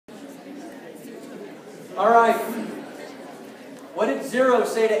All right. What did 0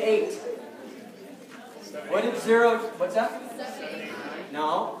 say to 8? What did 0, what's that?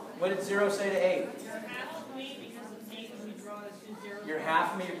 No. What did 0 say to 8? You're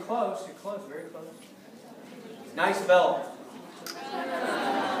half me. You're close. You're close. Very close. Nice belt.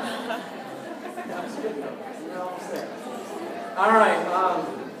 That was good though. You're almost there. All right.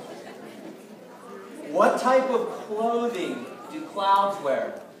 What type of clothing do clouds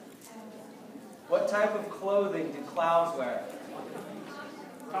wear? What type of clothing do clouds wear?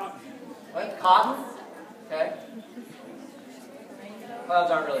 Cotton. What? Cotton? Okay.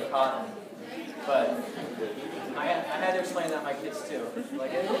 Clouds aren't really cotton, but I had to explain that to my kids too.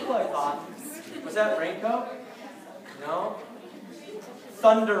 Like, it looked like cotton. Was that raincoat? No.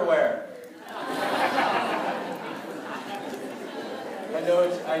 Thunderwear.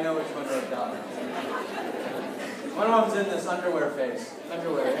 I know which one wrote that one. One of them's in this underwear phase.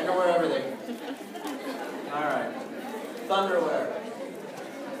 Underwear everything. All right. Thunderwear.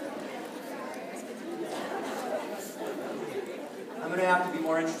 I'm going to have to be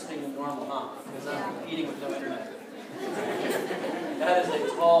more interesting than normal, huh? Because I'm competing with no internet. That is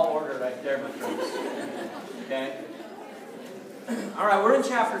a tall order right there, my friends. Okay? All right, we're in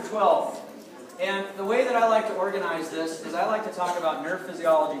chapter 12. And the way that I like to organize this is I like to talk about nerve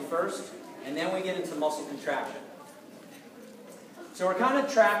physiology first, and then we get into muscle contraction. So we're kind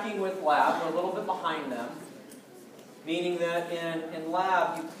of tracking with lab. We're a little bit behind them, meaning that in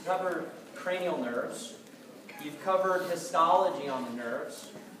lab you cover cranial nerves. You've covered histology on the nerves.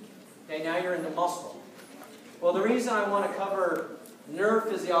 Okay, now you're into muscle. Well, the reason I want to cover nerve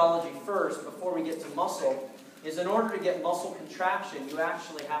physiology first before we get to muscle is in order to get muscle contraction, you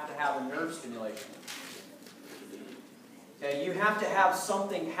actually have to have a nerve stimulation. Okay, you have to have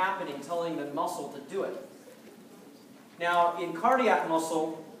something happening telling the muscle to do it. Now, in cardiac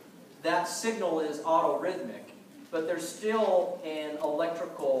muscle, that signal is autorhythmic, but there's still an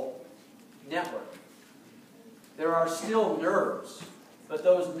electrical network. There are still nerves, but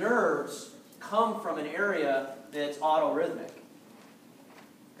those nerves come from an area that's autorhythmic.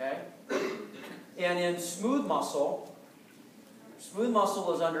 Okay? And in smooth muscle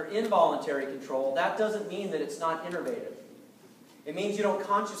is under involuntary control. That doesn't mean that it's not innervative. It means you don't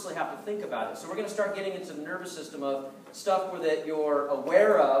consciously have to think about it. So we're going to start getting into the nervous system of stuff that you're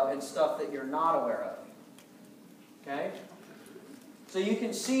aware of and stuff that you're not aware of. Okay? So you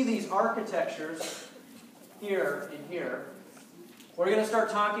can see these architectures here and here. We're going to start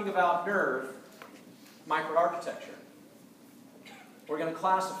talking about nerve microarchitecture. We're going to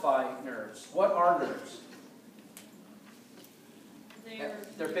classify nerves. What are nerves?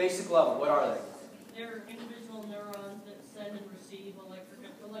 They're basic level. What are they? They're individual neurons that send and receive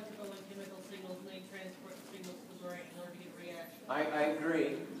electrical and chemical signals, and they transport the signals to the brain in order to get a reaction. I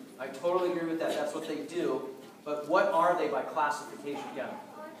agree. I totally agree with that. That's what they do. But what are they by classification? Yeah.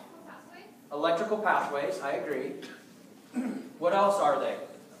 Electrical pathways. I agree. What else are they?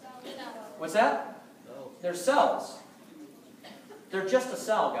 What's that? They're cells. They're just a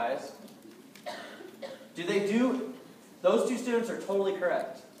cell, guys. Those two students are totally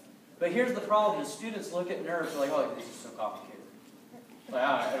correct. But here's the problem. The students look at nerves and are like, oh, this is so complicated. Like,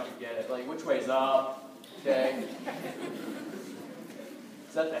 I don't get it. Like, which way's up? Okay.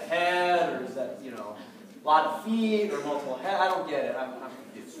 Is that the head, or is that, a lot of feet, or multiple head? I don't get it. I'm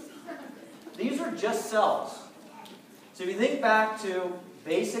confused. These are just cells. So if you think back to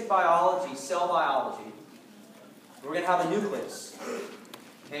basic biology, cell biology, we're going to have a nucleus.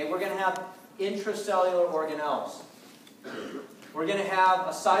 Okay, we're going to have intracellular organelles. We're going to have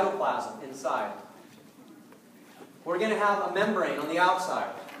a cytoplasm inside. We're going to have a membrane on the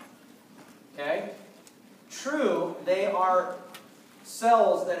outside. Okay? True, they are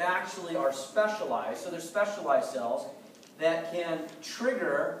cells that actually are specialized. So they're specialized cells that can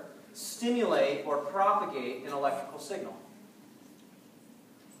trigger, stimulate, or propagate an electrical signal.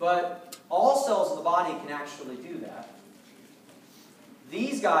 But all cells of the body can actually do that.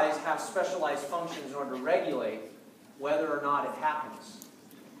 These guys have specialized functions in order to regulate whether or not it happens.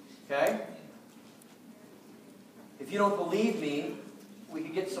 Okay? If you don't believe me, we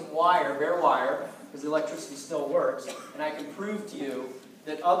could get some wire, bare wire, because the electricity still works, and I can prove to you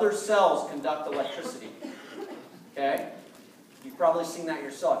that other cells conduct electricity. Okay? You've probably seen that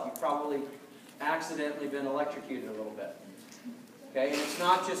yourself. You've probably accidentally been electrocuted a little bit. Okay? And it's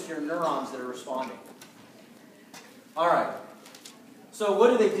not just your neurons that are responding. All right. So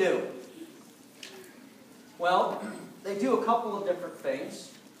what do? Well, they do a couple of different things.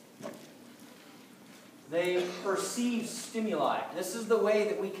 They perceive stimuli. This is the way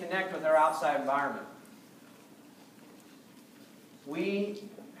that we connect with our outside environment. We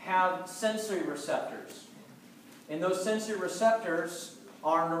have sensory receptors. And those sensory receptors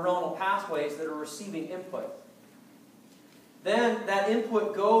are neuronal pathways that are receiving input. Then that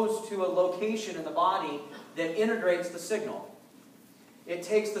input goes to a location in the body that integrates the signal. It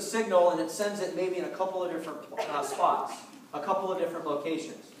takes the signal and it sends it maybe in a couple of different spots, a couple of different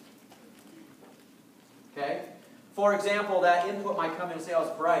locations. Okay? For example, that input might come in and say, oh,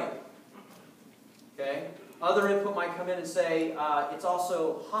 it's bright. Okay? Other input might come in and say, it's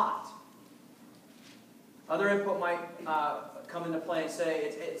also hot. Other input might come into play and say,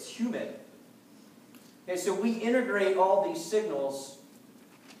 it's humid. Okay, so we integrate all these signals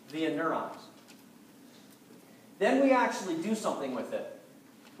via neurons. Then we actually do something with it.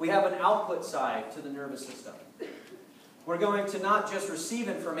 We have an output side to the nervous system. We're going to not just receive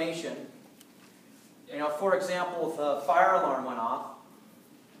information. You know, for example, if a fire alarm went off,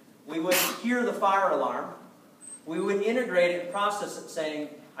 we would hear the fire alarm. We would integrate it and process it saying,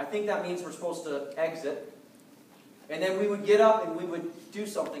 I think that means we're supposed to exit. And then we would get up and we would do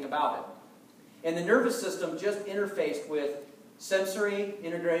something about it. And the nervous system just interfaced with sensory,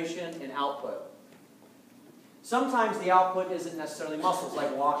 integration, and output. Sometimes the output isn't necessarily muscles,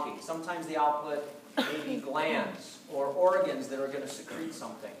 like walking. Sometimes the output may be glands or organs that are going to secrete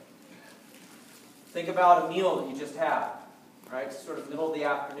something. Think about a meal that you just had, right? It's sort of middle of the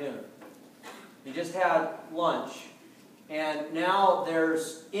afternoon. You just had lunch, and now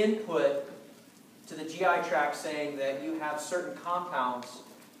there's input to the GI tract saying that you have certain compounds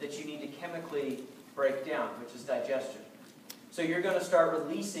that you need to chemically break down, which is digestion. So you're going to start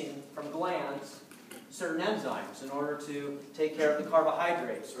releasing from glands certain enzymes in order to take care of the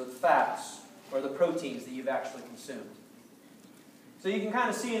carbohydrates or the fats or the proteins that you've actually consumed. So you can kind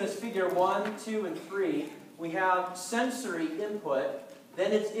of see in this figure 1, 2, and 3, we have sensory input,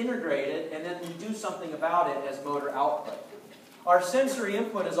 then it's integrated, and then we do something about it as motor output. Our sensory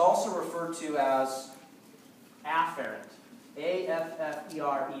input is also referred to as afferent.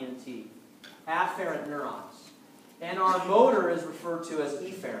 A-F-F-E-R-E-N-T. Afferent neurons. And our motor is referred to as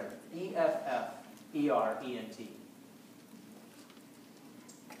efferent. E-F-F-E-R-E-N-T.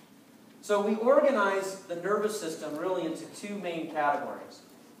 So we organize the nervous system really into two main categories.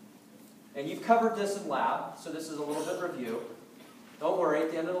 And you've covered this in lab, so this is a little bit review. Don't worry,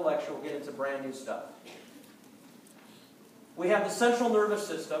 at the end of the lecture we'll get into brand new stuff. We have the central nervous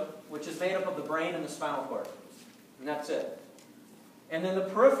system, which is made up of the brain and the spinal cord. And that's it. And then the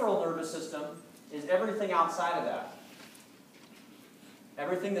peripheral nervous system is everything outside of that.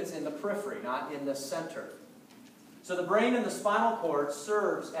 Everything that's in the periphery, not in the center. So the brain and the spinal cord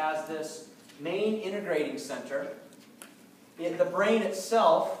serves as this main integrating center. The brain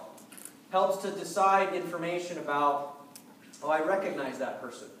itself helps to decide information about, oh, I recognize that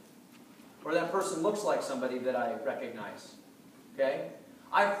person. Or that person looks like somebody that I recognize. Okay?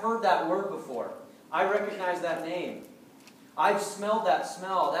 I've heard that word before. I recognize that name. I've smelled that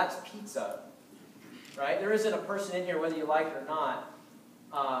smell. That's pizza. Right? There isn't a person in here, whether you like it or not,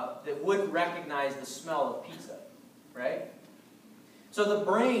 that wouldn't recognize the smell of pizza. Right? So the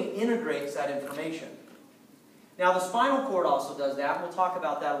brain integrates that information. Now the spinal cord also does that. We'll talk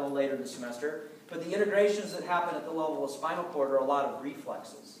about that a little later in the semester. But the integrations that happen at the level of spinal cord are a lot of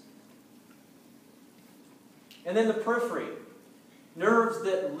reflexes. And then the periphery. Nerves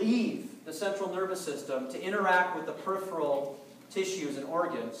that leave the central nervous system to interact with the peripheral tissues and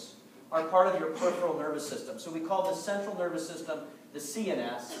organs are part of your peripheral nervous system. So we call the central nervous system the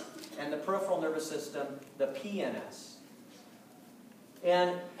CNS and the peripheral nervous system the PNS.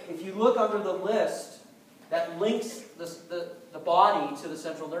 And if you look under the list, that links the body to the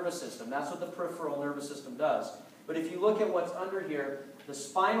central nervous system. That's what the peripheral nervous system does. But if you look at what's under here, the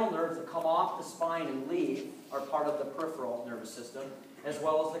spinal nerves that come off the spine and leave are part of the peripheral nervous system, as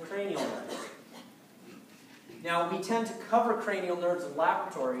well as the cranial nerves. Now, we tend to cover cranial nerves in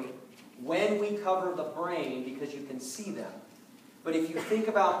laboratory when we cover the brain because you can see them. But if you think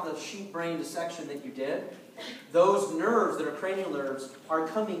about the sheep brain dissection that you did, those nerves that are cranial nerves are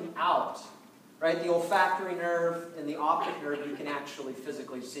coming out. Right? The olfactory nerve and the optic nerve you can actually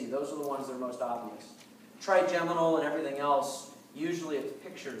physically see. Those are the ones that are most obvious. Trigeminal and everything else, usually it's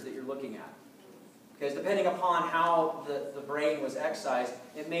pictures that you're looking at. Because depending upon how the brain was excised,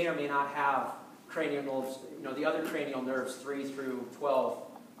 it may or may not have cranial nerves, the other cranial nerves, 3 through 12,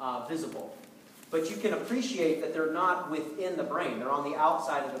 visible. But you can appreciate that they're not within the brain. They're on the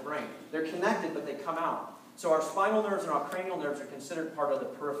outside of the brain. They're connected, but they come out. So our spinal nerves and our cranial nerves are considered part of the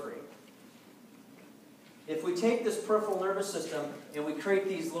periphery. If we take this peripheral nervous system and we create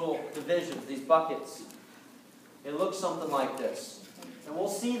these little divisions, these buckets, it looks something like this. And we'll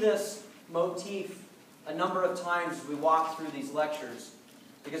see this motif a number of times as we walk through these lectures,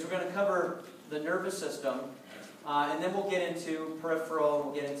 because we're going to cover the nervous system, And then we'll get into peripheral, and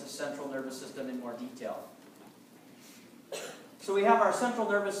we'll get into central nervous system in more detail. So we have our central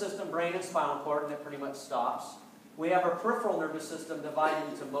nervous system, brain and spinal cord, and it pretty much stops. We have our peripheral nervous system divided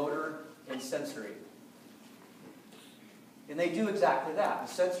into motor and sensory. And they do exactly that.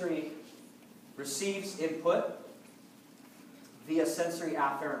 The sensory receives input via sensory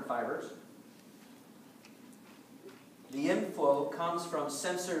afferent fibers. The inflow comes from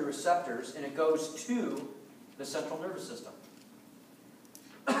sensory receptors, and it goes to the central nervous system.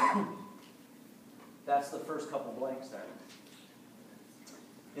 That's the first couple blanks there.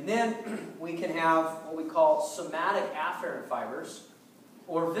 And then we can have what we call somatic afferent fibers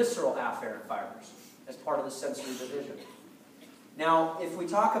or visceral afferent fibers as part of the sensory division. Now, if we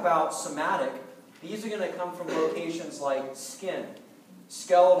talk about somatic, these are going to come from locations like skin,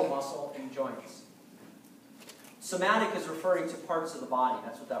 skeletal muscle, and joints. Somatic is referring to parts of the body.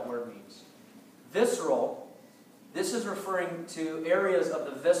 That's what that word means. Visceral, this is referring to areas of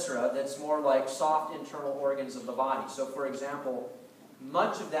the viscera that's more like soft internal organs of the body. So, for example,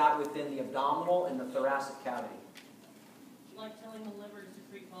 much of that within the abdominal and the thoracic cavity. Like telling the liver to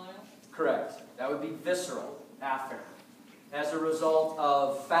secrete bile? Correct. That would be visceral afferent as a result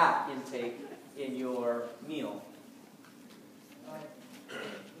of fat intake in your meal. The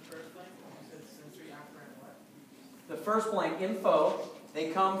first blank, you said sensory afferent what? The first blank, info, they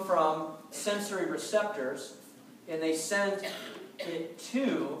come from sensory receptors, and they send it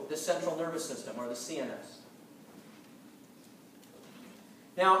to the central nervous system, or the CNS.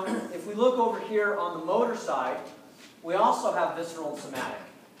 Now, if we look over here on the motor side, we also have visceral and somatic.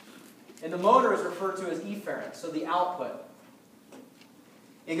 And the motor is referred to as efferent, so the output.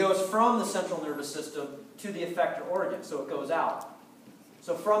 It goes from the central nervous system to the effector organ, so it goes out.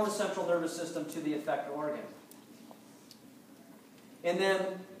 So from the central nervous system to the effector organ. And then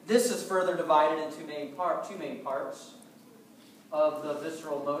this is further divided into two main parts of the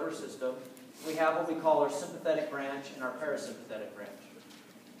visceral motor system. We have what we call our sympathetic branch and our parasympathetic branch.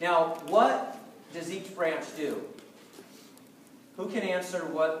 Now, what does each branch do? Who can answer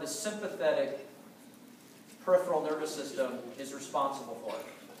what the sympathetic peripheral nervous system is responsible for?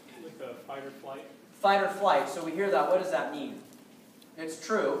 Like a fight or flight? Fight or flight. So we hear that. What does that mean? It's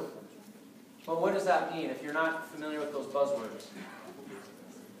true. But what does that mean if you're not familiar with those buzzwords?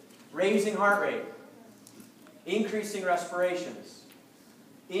 Raising heart rate. Increasing respirations.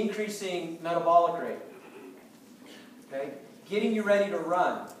 Increasing metabolic rate. Okay? Getting you ready to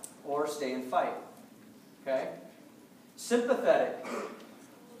run or stay and fight. Okay? Sympathetic,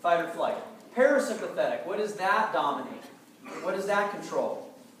 fight or flight. Parasympathetic, what does that dominate? What does that control?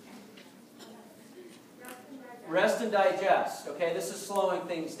 Rest and digest. Okay, this is slowing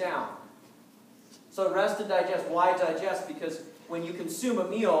things down. So rest and digest. Why digest? Because when you consume a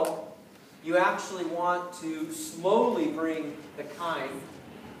meal, you actually want to slowly bring the chyme.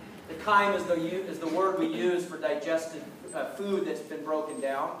 The chyme is the word we use for digested food that's been broken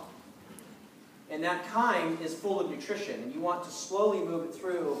down. And that chyme is full of nutrition. And you want to slowly move it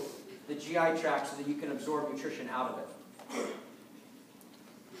through the GI tract so that you can absorb nutrition out of it.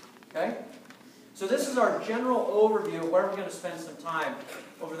 Okay? So this is our general overview of where we're going to spend some time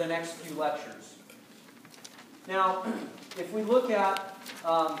over the next few lectures. Now, if we look at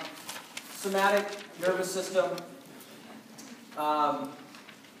somatic nervous system,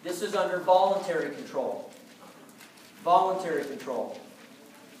 this is under voluntary control. Voluntary control.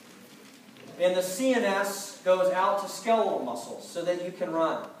 And the CNS goes out to skeletal muscles so that you can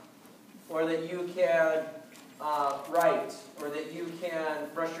run, or that you can write, or that you can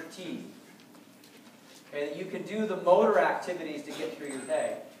brush your teeth. Okay, that you can do the motor activities to get through your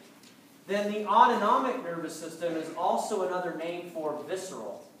day. Then the autonomic nervous system is also another name for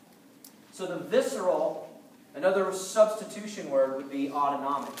visceral. So the visceral, another substitution word would be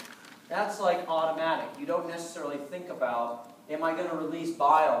autonomic. That's like automatic. You don't necessarily think about, am I going to release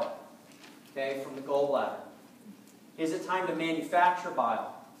bile, okay, from the gallbladder? Is it time to manufacture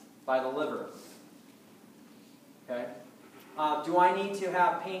bile by the liver? Okay? Do I need to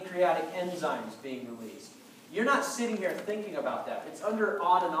have pancreatic enzymes being released? You're not sitting here thinking about that. It's under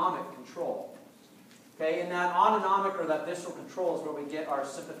autonomic control. Okay? And that autonomic or that visceral control is where we get our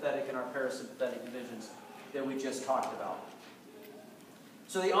sympathetic and our parasympathetic divisions that we just talked about.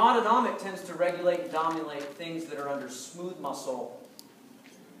 So the autonomic tends to regulate and dominate things that are under smooth muscle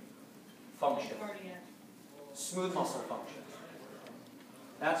function. Smooth muscle function.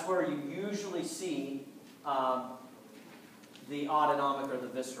 That's where you usually see the autonomic or the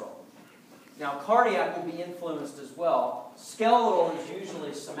visceral. Now, cardiac will be influenced as well. Skeletal is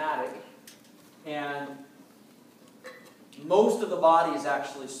usually somatic, and Most of the body is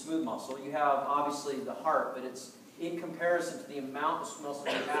actually smooth muscle. You have, obviously, the heart, but it's in comparison to the amount of smooth muscle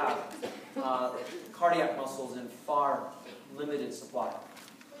you have, cardiac muscle is in far limited supply.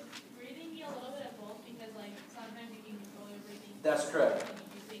 Would breathing be a little bit of both? Because like sometimes you can control your breathing. That's correct. When you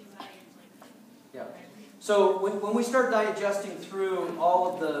do things that you're like, Yeah. So when we start digesting through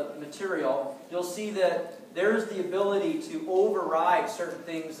all of the material, you'll see that there's the ability to override certain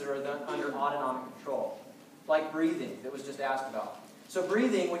things that are under autonomic control, like breathing that was just asked about. So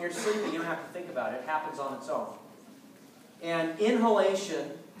breathing, when you're sleeping, you don't have to think about it. It happens on its own. And inhalation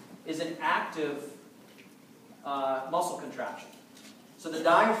is an active muscle contraction. So the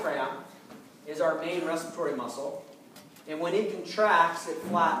diaphragm is our main respiratory muscle. And when it contracts, it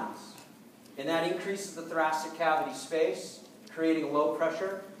flattens. And that increases the thoracic cavity space, creating low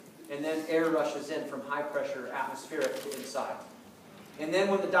pressure. And then air rushes in from high pressure atmospheric to inside. And then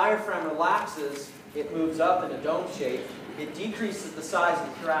when the diaphragm relaxes, it moves up in a dome shape. It decreases the size of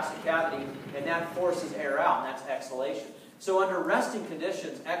the thoracic cavity, and that forces air out, and that's exhalation. So under resting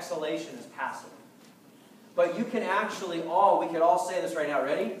conditions, exhalation is passive. But you can actually we could all say this right now.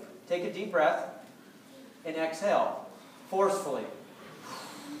 Ready? Take a deep breath and exhale forcefully.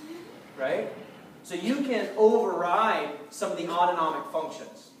 Right? So you can override some of the autonomic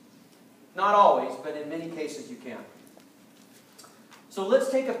functions. Not always, but in many cases you can. So let's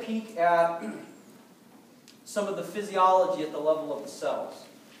take a peek at some of the physiology at the level of the cells.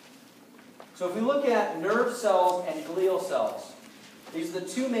 So if we look at nerve cells and glial cells, these are the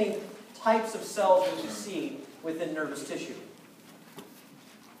two main types of cells that we see within nervous tissue.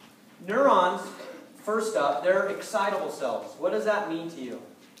 Neurons, first up, they're excitable cells. What does that mean to you?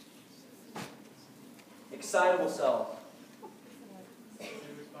 Excitable cells.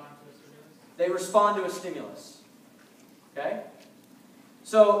 They respond to a stimulus. Okay?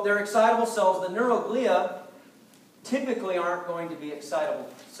 So they're excitable cells. The neuroglia typically aren't going to be excitable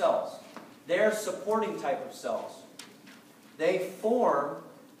cells. They're supporting type of cells. They form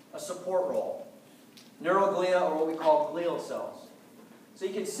a support role. Neuroglia are what we call glial cells. So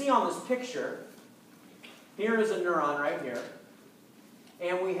you can see on this picture, here is a neuron right here.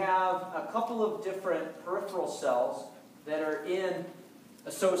 And we have a couple of different peripheral cells that are in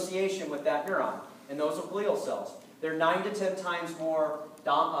association with that neuron. And those are glial cells. They're 9 to 10 times more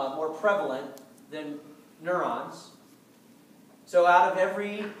prevalent than neurons. So out of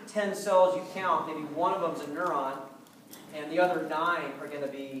every 10 cells you count, maybe one of them is a neuron, and the other 9 are going to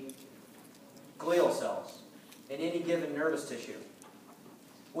be glial cells in any given nervous tissue.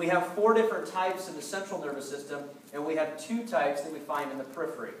 We have 4 different types in the central nervous system, and we have 2 types that we find in the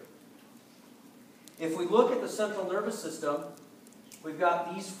periphery. If we look at the central nervous system, we've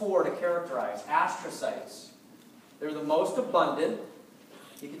got these 4 to characterize. Astrocytes. They're the most abundant.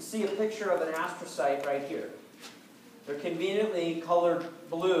 You can see a picture of an astrocyte right here. They're conveniently colored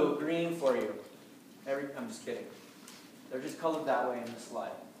blue, green for you. I'm just kidding. They're just colored that way in the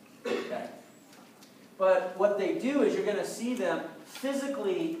slide. Okay? But what they do is you're going to see them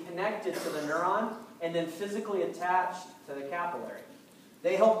physically connected to the neuron and then physically attached to the capillary.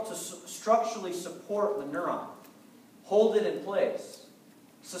 They help to structurally support the neuron, hold it in place,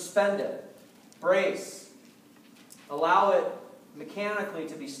 suspend it, brace, allow it mechanically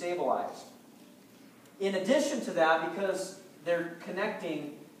to be stabilized. In addition to that, because they're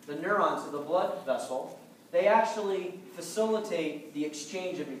connecting the neurons to the blood vessel, they actually facilitate the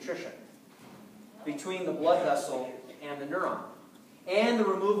exchange of nutrition between the blood vessel and the neuron, and the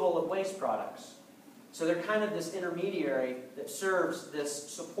removal of waste products. So they're kind of this intermediary that serves this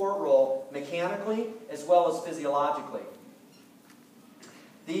support role mechanically as well as physiologically.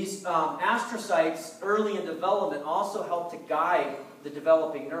 These astrocytes, early in development, also help to guide the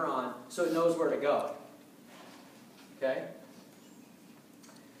developing neuron so it knows where to go. Okay?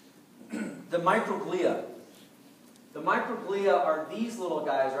 The microglia. The microglia are these little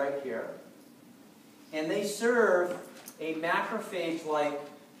guys right here. And they serve a macrophage-like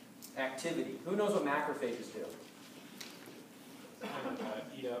activity. Who knows what macrophages do?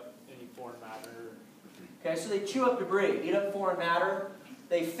 Eat up any foreign matter. Okay, so they chew up debris, eat up foreign matter.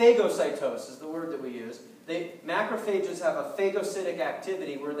 They phagocytose is the word that we use. Macrophages have a phagocytic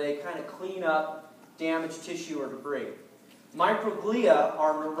activity where they kind of clean up damaged tissue or debris. Microglia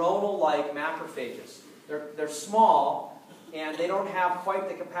are neuronal-like macrophages. They're small, and they don't have quite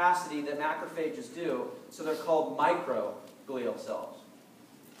the capacity that macrophages do, so they're called microglial cells.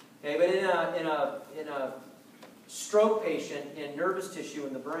 Okay, but in a stroke patient in nervous tissue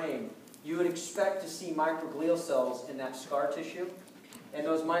in the brain, you would expect to see microglial cells in that scar tissue, and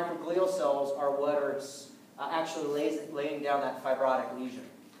those microglial cells are what are actually laying down that fibrotic lesion.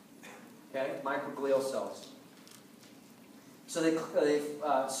 Okay, microglial cells. So they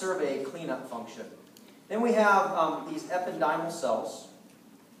serve a cleanup function. Then we have these ependymal cells.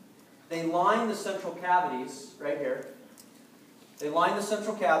 They line the central cavities, right here. They line the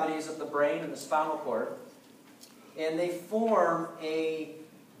central cavities of the brain and the spinal cord, and they form a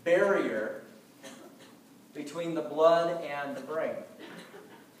barrier between the blood and the brain.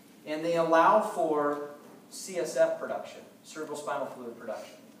 And they allow for CSF production, cerebrospinal fluid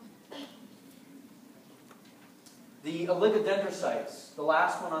production. The oligodendrocytes, the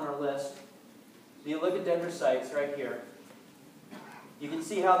last one on our list, the oligodendrocytes right here. You can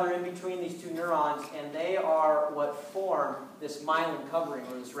see how they're in between these two neurons, and they are what form this myelin covering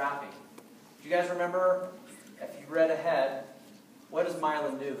or this wrapping. Do you guys remember, if you read ahead, what does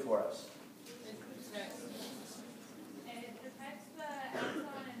myelin do for us? It protects. And it protects the axon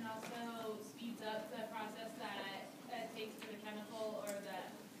and also speeds up the process that it takes for the chemical or the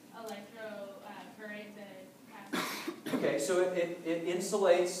electro current to pass. Okay, so it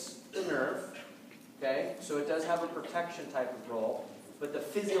insulates the nerve. Okay, so it does have a protection type of role. But the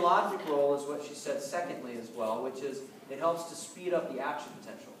physiologic role is what she said secondly as well, which is it helps to speed up the action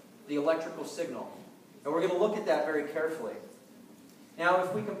potential, the electrical signal. And we're going to look at that very carefully. Now,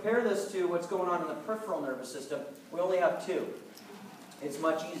 if we compare this to what's going on in the peripheral nervous system, we only have two. It's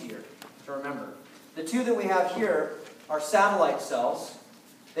much easier to remember. The two that we have here are satellite cells.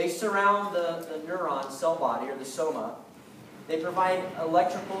 They surround the neuron cell body, or the soma. They provide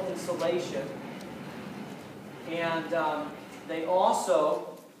electrical insulation, and they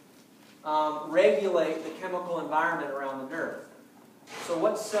also regulate the chemical environment around the nerve. So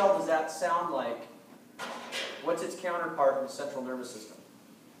what cell does that sound like? What's its counterpart in the central nervous system?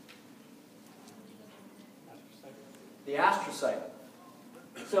 The astrocyte.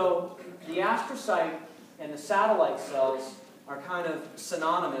 So the astrocyte and the satellite cells are kind of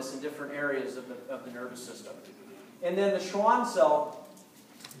synonymous in different areas of the nervous system. And then the Schwann cell,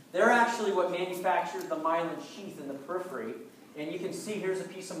 they're actually what manufactures the myelin sheath in the periphery. And you can see here's a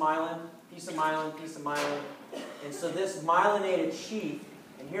piece of myelin, piece of myelin, piece of myelin. And so this myelinated sheath,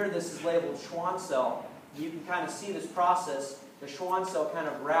 and here this is labeled Schwann cell. You can kind of see this process. The Schwann cell kind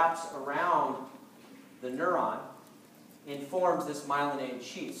of wraps around the neuron and forms this myelinated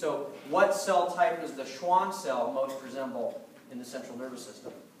sheath. So what cell type does the Schwann cell most resemble in the central nervous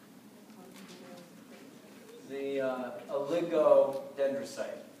system? The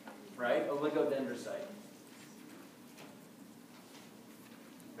oligodendrocyte, right? Oligodendrocyte.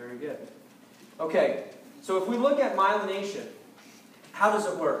 Very good. Okay, so if we look at myelination, how does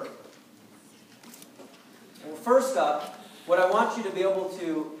it work? Well, first up, what I want you to be able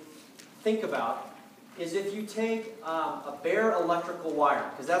to think about is if you take a bare electrical wire,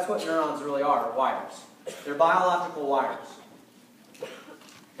 because that's what neurons really are, wires. They're biological wires.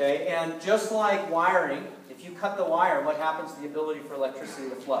 Okay, and just like wiring, if you cut the wire, what happens to the ability for electricity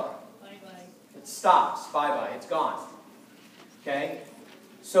to flow? Bye-bye. It stops. Bye-bye. It's gone. Okay?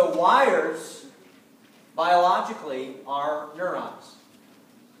 So wires, biologically, are neurons.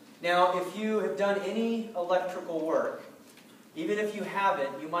 Now, if you have done any electrical work, even if you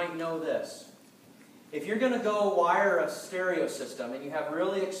haven't, you might know this. If you're going to go wire a stereo system and you have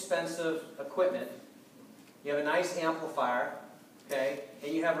really expensive equipment, you have a nice amplifier, okay,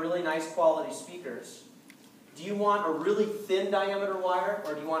 and you have really nice quality speakers, do you want a really thin diameter wire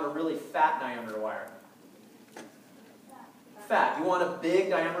or do you want a really fat diameter wire? Fat. You want a big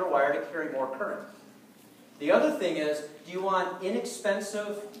diameter wire to carry more current. The other thing is, do you want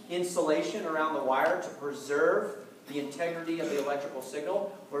inexpensive insulation around the wire to preserve the integrity of the electrical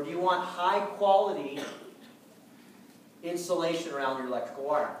signal, or do you want high quality insulation around your electrical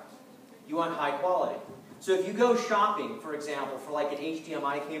wire? You want high quality. So if you go shopping, for example, for like an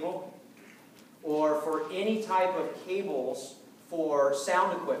HDMI cable, or for any type of cables for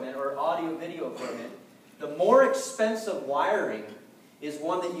sound equipment or audio-video equipment, the more expensive wiring is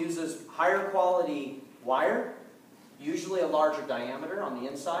one that uses higher quality wire, usually a larger diameter on the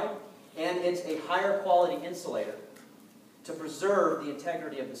inside, and it's a higher quality insulator to preserve the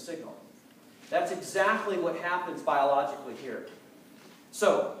integrity of the signal. That's exactly what happens biologically here.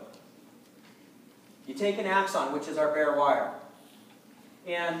 So, you take an axon, which is our bare wire,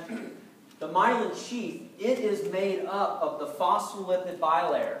 and the myelin sheath, it is made up of the phospholipid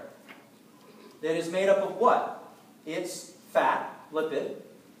bilayer that is made up of what? It's fat, lipid,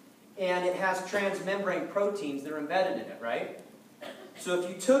 and it has transmembrane proteins that are embedded in it, right? So if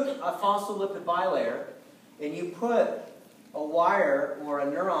you took a phospholipid bilayer and you put a wire or a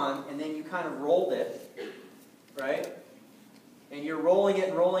neuron and then you kind of rolled it, right? And you're rolling it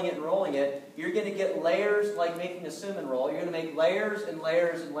and rolling it and rolling it, you're going to get layers like making a cinnamon roll. You're going to make layers and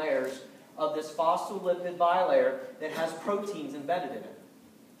layers and layers of this phospholipid bilayer that has proteins embedded in it.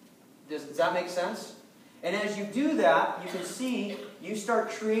 Does that make sense? And as you do that, you can see you start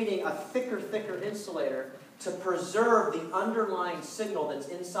creating a thicker insulator to preserve the underlying signal that's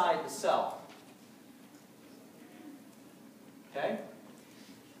inside the cell. Okay?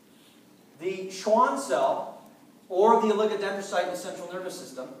 The Schwann cell, or the oligodendrocyte in the central nervous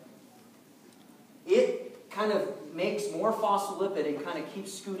system, it kind of makes more phospholipid and kind of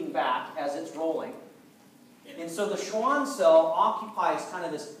keeps scooting back as it's rolling. And so the Schwann cell occupies kind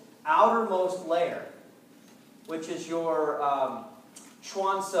of this outermost layer, which is your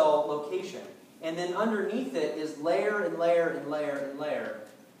Schwann cell location. And then underneath it is layer and layer and layer and layer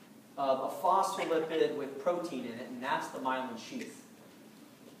of a phospholipid with protein in it, and that's the myelin sheath.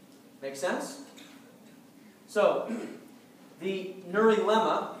 Make sense? So, the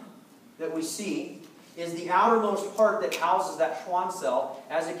neurolemma that we see is the outermost part that houses that Schwann cell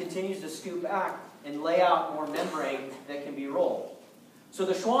as it continues to scoot back and lay out more membrane that can be rolled. So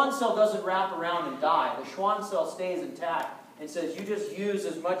the Schwann cell doesn't wrap around and die. The Schwann cell stays intact and says, you just use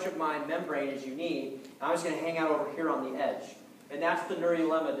as much of my membrane as you need. I'm just going to hang out over here on the edge. And that's the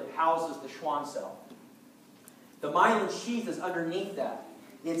neurolemma that houses the Schwann cell. The myelin sheath is underneath that.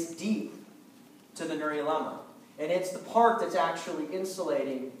 It's deep to the neurolemma. And it's the part that's actually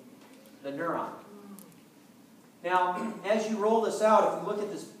insulating the neuron. Now, as you roll this out, if you look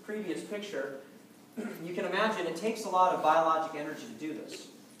at this previous picture, you can imagine it takes a lot of biologic energy to do this,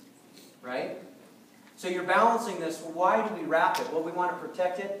 right? So you're balancing this. Well, why do we wrap it? Well, we want to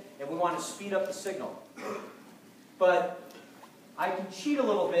protect it, and we want to speed up the signal. But I can cheat a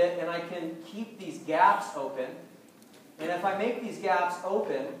little bit, and I can keep these gaps open. And if I make these gaps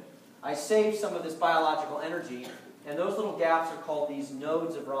open, I save some of this biological energy, and those little gaps are called these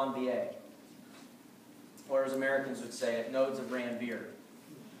nodes of Ranvier. Or as Americans would say it, nodes of Ranvier.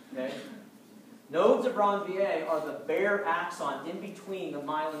 Okay? Nodes of Ranvier are the bare axon in between the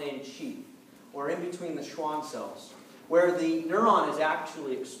myelinated sheath, or in between the Schwann cells, where the neuron is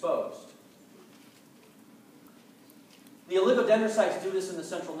actually exposed. The oligodendrocytes do this in the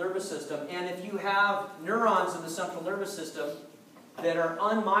central nervous system, and if you have neurons in the central nervous system that are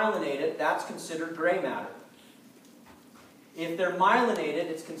unmyelinated, that's considered gray matter. If they're myelinated,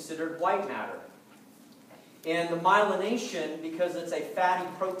 it's considered white matter. And the myelination, because it's a fatty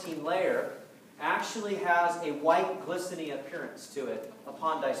protein layer, actually has a white glistening appearance to it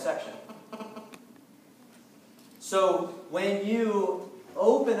upon dissection. So when you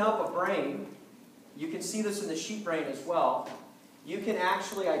open up a brain, you can see this in the sheep brain as well, you can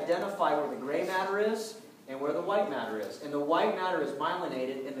actually identify where the gray matter is and where the white matter is. And the white matter is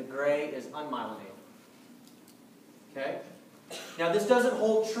myelinated and the gray is unmyelinated. Okay? Now this doesn't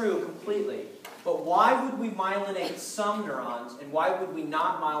hold true completely, but why would we myelinate some neurons and why would we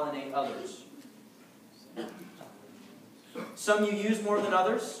not myelinate others? Some you use more than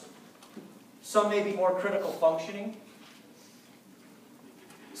others. Some may be more critical functioning.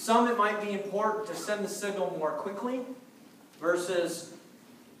 Some it might be important to send the signal more quickly versus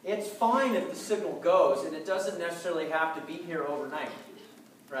it's fine if the signal goes and it doesn't necessarily have to be here overnight.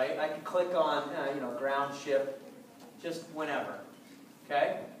 Right? I can click on ground ship just whenever.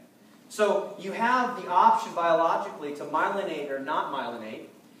 Okay? So you have the option biologically to myelinate or not myelinate.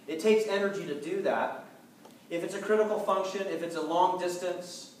 It takes energy to do that. If it's a critical function, if it's a long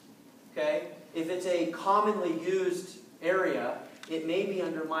distance, okay, if it's a commonly used area, it may be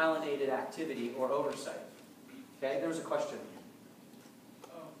under myelinated activity or oversight. Okay, there was a question.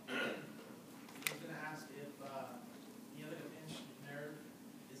 I was going to ask if the other pinched nerve,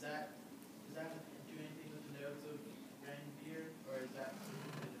 does that do anything with the nodes of Ranvier, or is that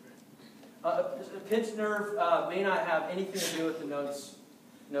something different? A pinched nerve may not have anything to do with the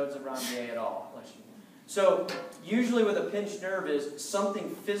nodes of Ranvier at all. So usually with a pinched nerve is something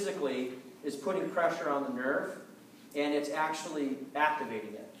physically is putting pressure on the nerve and it's actually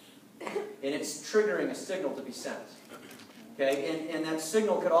activating it. And it's triggering a signal to be sent. Okay? And that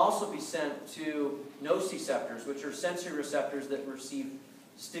signal could also be sent to nociceptors, which are sensory receptors that receive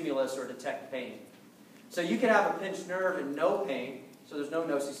stimulus or detect pain. So you could have a pinched nerve and no pain, so there's no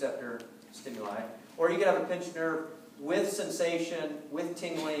nociceptor stimuli. Or you could have a pinched nerve with sensation, with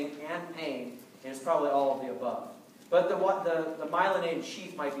tingling, and pain, and it's probably all of the above. But the myelinated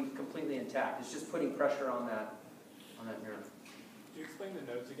sheath might be completely intact. It's just putting pressure on that nerve. Could you explain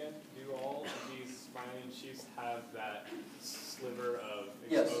the nodes again? Do all of these myelinated sheaths have that sliver of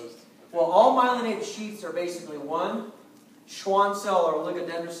exposed? Yes. Well, all myelinated sheaths are basically one Schwann cell or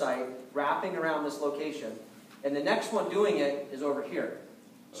oligodendrocyte wrapping around this location, and the next one doing it is over here.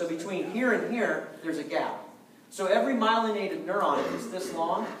 So between here and here, there's a gap. So every myelinated neuron, if it's this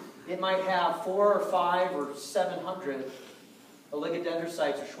long, it might have 4 or 5 or 700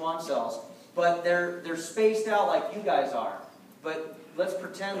 oligodendrocytes or Schwann cells, but they're spaced out like you guys are. But let's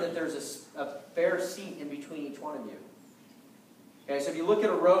pretend that there's a bare seat in between each one of you. Okay, so if you look at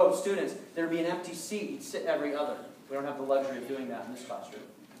a row of students, there'd be an empty seat. You'd sit every other. We don't have the luxury of doing that in this classroom.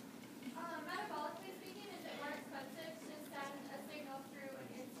 Metabolically speaking, is it more expensive to send a signal through an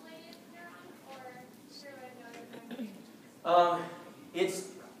insulated neuron or through another neuron? It's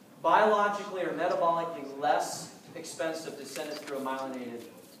biologically or metabolically less expensive to send it through a myelinated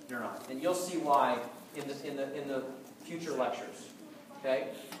neuron, and you'll see why in the future lectures. Okay.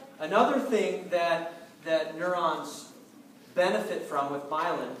 Another thing that neurons benefit from with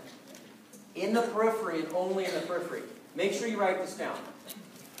myelin in the periphery and only in the periphery. Make sure you write this down.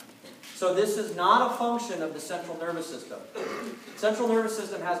 So this is not a function of the central nervous system. Central nervous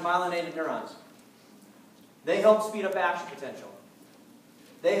system has myelinated neurons. They help speed up action potential.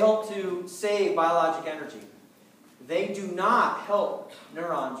 They help to save biologic energy. They do not help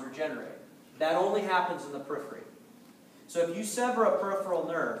neurons regenerate. That only happens in the periphery. So if you sever a peripheral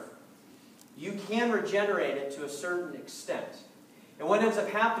nerve, you can regenerate it to a certain extent. And what ends up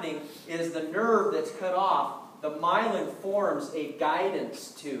happening is the nerve that's cut off, the myelin forms a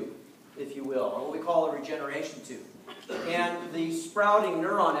guidance tube, if you will, or what we call a regeneration tube. And the sprouting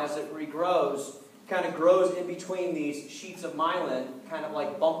neuron, as it regrows, kind of grows in between these sheets of myelin, kind of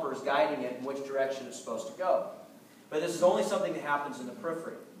like bumpers guiding it in which direction it's supposed to go. But this is only something that happens in the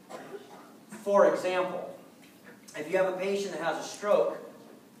periphery. For example, if you have a patient that has a stroke,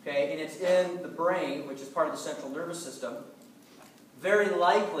 okay, and it's in the brain, which is part of the central nervous system, very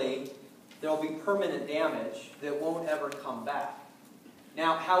likely there will be permanent damage that won't ever come back.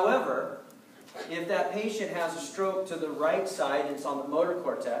 Now, however, if that patient has a stroke to the right side and it's on the motor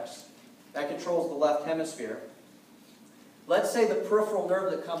cortex, that controls the left hemisphere, let's say the peripheral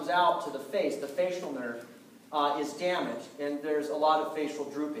nerve that comes out to the face, the facial nerve, is damaged and there's a lot of facial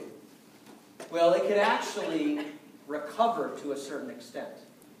drooping. Well, it could actually recover to a certain extent,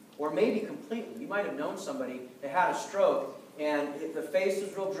 or maybe completely. You might have known somebody that had a stroke and if the face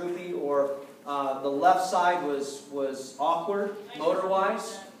was real droopy, or the left side was awkward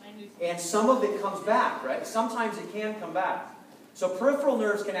motor-wise, and some of it comes back, right? Sometimes it can come back. So peripheral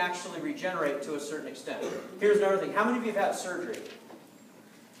nerves can actually regenerate to a certain extent. Here's another thing. How many of you have had surgery?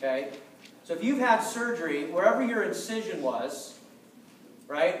 Okay? So if you've had surgery, wherever your incision was,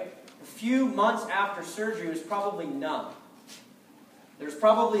 right, a few months after surgery, it was probably numb. There's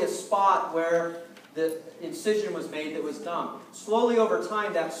probably a spot where the incision was made that was numb. Slowly over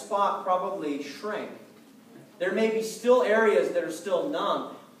time, that spot probably shrank. There may be still areas that are still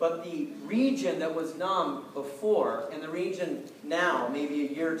numb, but the region that was numb before and the region now, maybe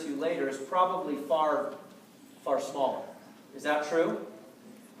a year or two later, is probably far, far smaller. Is that true?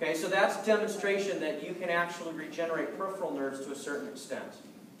 Okay, so that's a demonstration that you can actually regenerate peripheral nerves to a certain extent.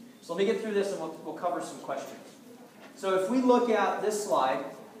 So let me get through this and we'll cover some questions. So if we look at this slide,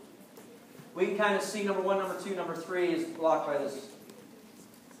 we can kind of see number 1, number 2, number 3 is blocked by this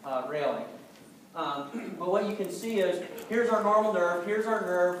railing. But what you can see is, here's our normal nerve, here's our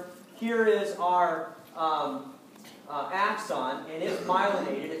nerve, here is our axon, and it's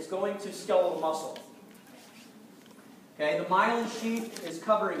myelinated. It's going to skeletal muscle. Okay, the myelin sheath is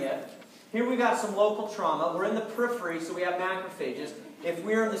covering it. Here we got some local trauma. We're in the periphery, so we have macrophages. If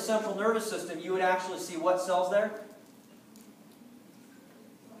we're in the central nervous system, you would actually see what cells there?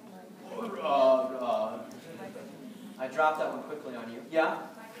 I dropped that one quickly on you. Yeah?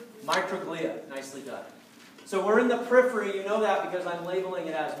 Microglia. Nicely done. So we're in the periphery. You know that because I'm labeling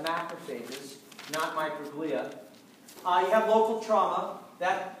it as macrophages, not microglia. You have local trauma.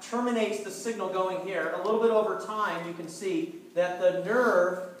 That terminates the signal going here. A little bit over time, you can see that the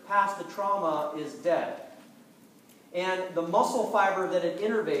nerve past the trauma is dead. And the muscle fiber that it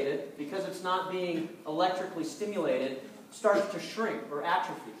innervated, because it's not being electrically stimulated, starts to shrink or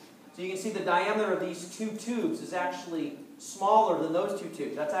atrophy. So you can see the diameter of these two tubes is actually smaller than those two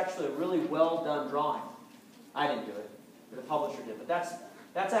tubes. That's actually a really well done drawing. I didn't do it, the publisher did, but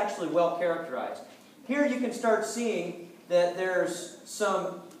that's actually well characterized. Here you can start seeing that there's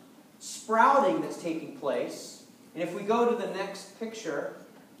some sprouting that's taking place. And if we go to the next picture,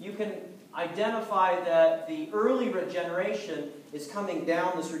 you can identify that the early regeneration is coming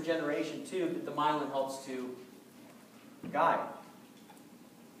down this regeneration tube that the myelin helps to guide.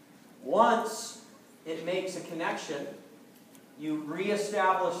 Once it makes a connection, you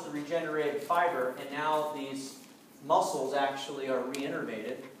reestablish the regenerated fiber, and now these muscles actually are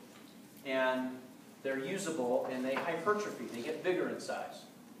reinnervated, and they're usable, and they hypertrophy. They get bigger in size.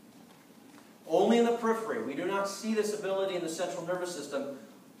 Only in the periphery. We do not see this ability in the central nervous system.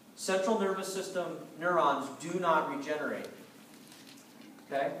 Central nervous system neurons do not regenerate.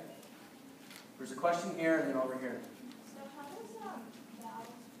 Okay? There's a question here and then over here. So how does valve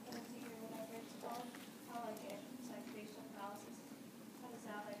palsy or whatever it's called, how it's like facial paralysis, how does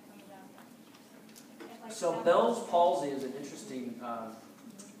that like come about? If, like, So Bell's palsy is an interesting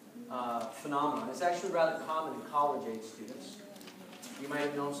phenomenon. It's actually rather common in college-age students. You might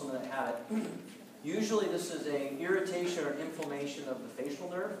have known someone that had it. Usually this is an irritation or inflammation of the facial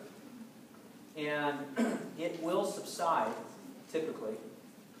nerve, and it will subside, typically.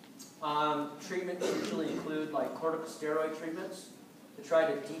 Treatments usually include like corticosteroid treatments to try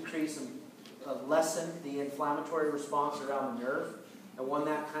to decrease and lessen the inflammatory response around the nerve. And when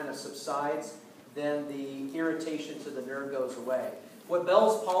that kind of subsides, then the irritation to the nerve goes away. What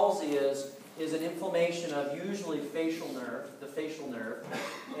Bell's palsy is an inflammation of usually facial nerve, the facial nerve,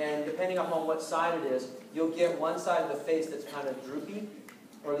 and depending upon what side it is, you'll get one side of the face that's kind of droopy,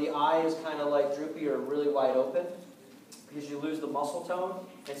 or the eye is kind of like droopy or really wide open, because you lose the muscle tone.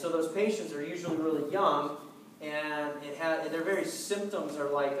 And so those patients are usually really young, and their very symptoms are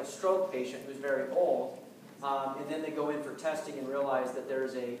like a stroke patient who's very old, and then they go in for testing and realize that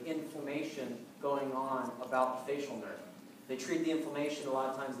there's an inflammation going on about the facial nerve. They treat the inflammation, a lot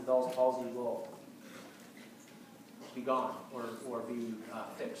of times the Bell's palsy will be gone or be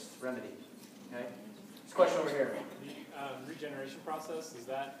fixed, remedied. Okay? This question over here. The regeneration process, is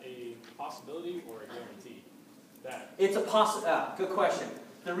that a possibility or a guarantee? It's a good question.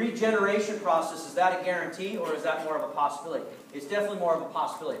 The regeneration process, is that a guarantee or is that more of a possibility? It's definitely more of a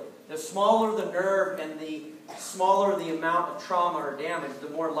possibility. The smaller the nerve and the smaller the amount of trauma or damage, the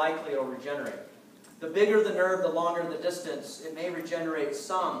more likely it'll regenerate. The bigger the nerve, the longer the distance. It may regenerate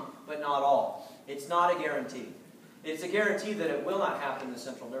some, but not all. It's not a guarantee. It's a guarantee that it will not happen in the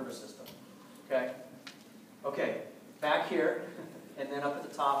central nervous system. Okay? Okay, back here, and then up at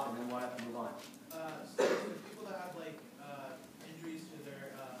the top, and then we'll have to move on. So people that have like injuries to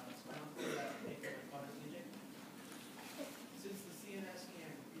their spinal cord that make them quadriplegic, since the CNS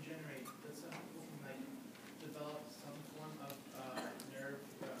can't regenerate, but some people can like develop some form of nerve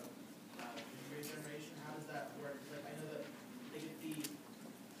regeneration. How does that work? Like I know that like if the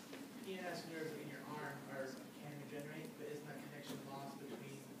PNS nerves in your arm can regenerate, but isn't that connection lost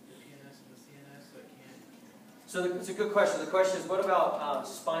between the PNS and the CNS, so it can't? So it's a good question. The question is, what about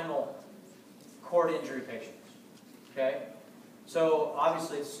spinal cord injury patients? Okay? So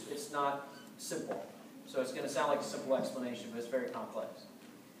obviously it's not simple. So it's going to sound like a simple explanation, but it's very complex.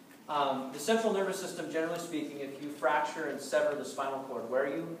 The central nervous system, generally speaking, if you fracture and sever the spinal cord, where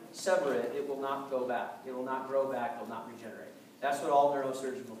you sever it, it will not go back. It will not grow back. It will not regenerate. That's what all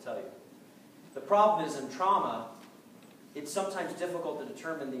neurosurgeons will tell you. The problem is in trauma, it's sometimes difficult to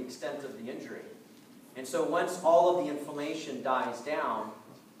determine the extent of the injury. And so once all of the inflammation dies down,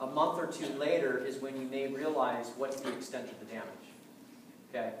 a month or two later is when you may realize what's the extent of the damage.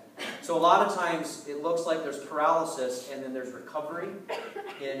 Okay? So a lot of times it looks like there's paralysis and then there's recovery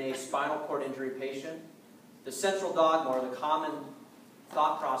in a spinal cord injury patient. The central dogma, or the common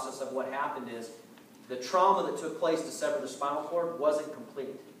thought process of what happened is the trauma that took place to sever the spinal cord wasn't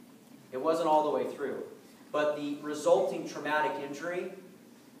complete. It wasn't all the way through. But the resulting traumatic injury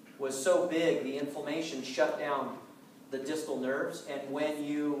was so big, the inflammation shut down the distal nerves, and when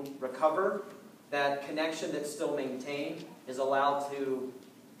you recover, that connection that's still maintained is allowed to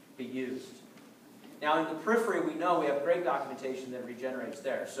be used. Now in the periphery, we know we have great documentation that regenerates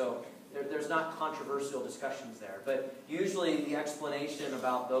there, so there's not controversial discussions there. But usually the explanation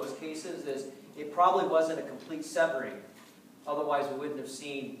about those cases is it probably wasn't a complete severing, otherwise we wouldn't have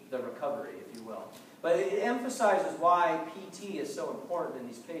seen the recovery, if you will. But it emphasizes why PT is so important in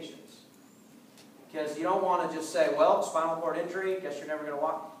these patients. Because you don't want to just say, well, spinal cord injury, guess you're never going to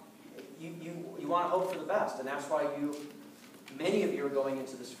walk. You want to hope for the best, and that's why many of you are going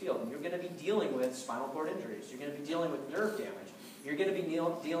into this field. And you're going to be dealing with spinal cord injuries. You're going to be dealing with nerve damage. You're going to be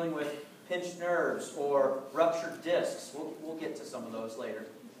dealing with pinched nerves or ruptured discs. We'll get to some of those later.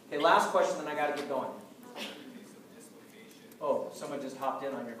 Okay, last question, then I got to get going. Oh, someone just hopped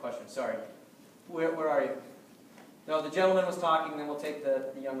in on your question. Sorry. Where are you? No, the gentleman was talking, then we'll take the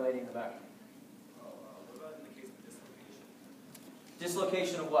young lady in the back. What about in the case of dislocation?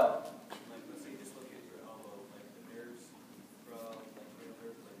 Dislocation of what? Like, let's say you dislocate your elbow, like the nerves from, like, cranial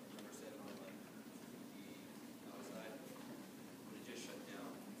nerves, like, number 7 on, like, the outside, would it just shut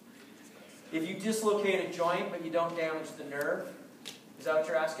down? It just got set? If you dislocate a joint, but you don't damage the nerve, is that what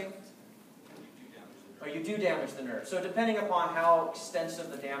you're asking? You do damage the nerve. Or you do damage the nerve. So depending upon how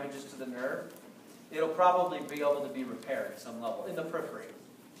extensive the damage is to the nerve, it'll probably be able to be repaired at some level, in the periphery.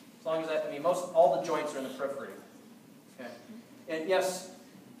 As long as all the joints are in the periphery. Okay. And yes?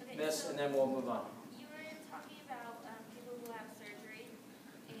 Okay, Miss, and then we'll move on. You were talking about people who have surgery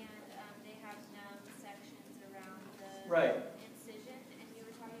and they have numb sections around the Right. incision, and you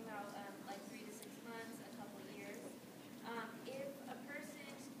were talking about like 3 to 6 months, a couple years. If a person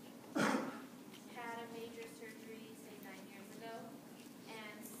had a major surgery, say 9 years ago,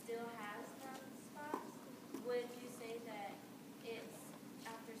 and still has numb spots, would you say that it's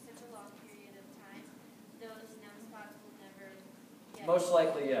after such a long period of time, those numb spots will never get Most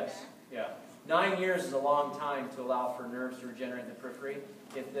likely, yes. back? Yeah. 9 years is a long time to allow for nerves to regenerate in the periphery.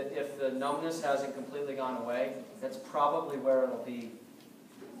 If the numbness hasn't completely gone away, that's probably where it'll be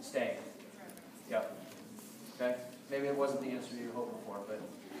staying. Yep. Okay? Maybe it wasn't the answer you were hoping for, but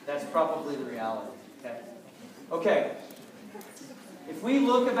that's probably the reality. Okay? Okay. If we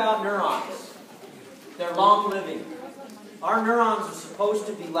look about neurons, they're long-living. Our neurons are supposed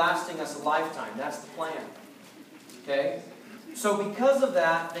to be lasting us a lifetime. That's the plan. Okay? So because of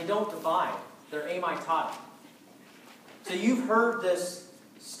that, they don't divide. They're amitotic. So you've heard this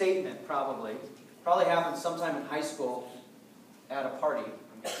statement probably. Probably happened sometime in high school at a party,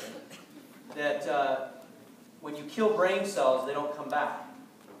 I'm guessing. That when you kill brain cells, they don't come back.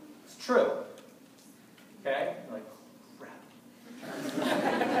 It's true. Okay? You're like, crap.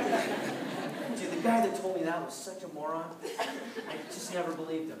 Dude, the guy that told me that was such a moron. I just never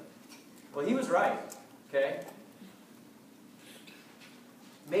believed him. Well, he was right. Okay?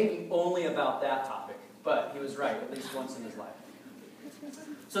 Maybe only about that topic, but he was right at least once in his life.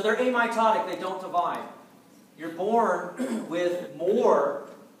 So they're amitotic, they don't divide. You're born with more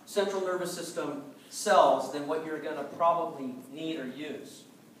central nervous system cells than what you're going to probably need or use.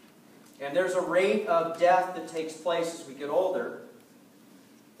 And there's a rate of death that takes place as we get older.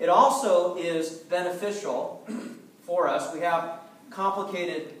 It also is beneficial for us. We have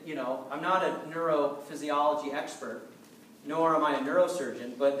complicated, I'm not a neurophysiology expert, nor am I a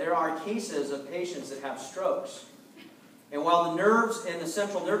neurosurgeon, but there are cases of patients that have strokes. And while the nerves in the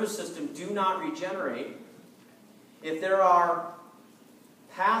central nervous system do not regenerate, if there are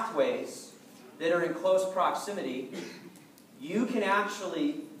pathways that are in close proximity, you can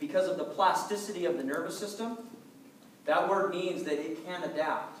actually, because of the plasticity of the nervous system, that word means that it can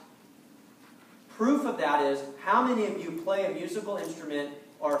adapt. Proof of that is, how many of you play a musical instrument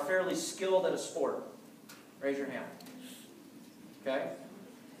or are fairly skilled at a sport? Raise your hand. Okay?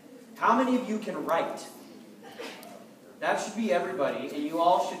 How many of you can write? That should be everybody, and you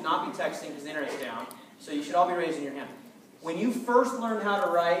all should not be texting because the internet's down, so you should all be raising your hand. When you first learned how to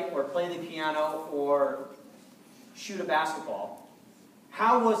write or play the piano or shoot a basketball,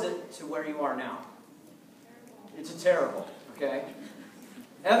 how was it to where you are now? It's terrible, okay?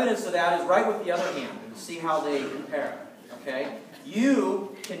 Evidence of that is right with the other hand, and see how they compare, okay?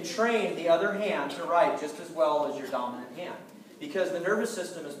 You can train the other hand to write just as well as your dominant hand, because the nervous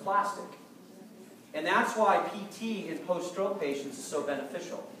system is plastic. And that's why PT in post-stroke patients is so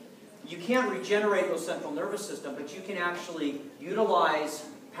beneficial. You can't regenerate those central nervous system, but you can actually utilize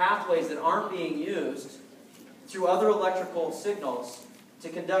pathways that aren't being used through other electrical signals to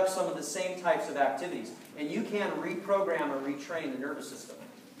conduct some of the same types of activities. And you can reprogram or retrain the nervous system.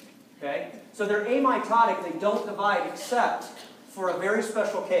 Okay? So they're amitotic, they don't divide, except for a very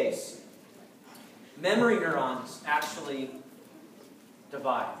special case. Memory neurons actually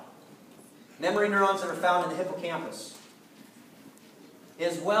divide. Memory neurons that are found in the hippocampus,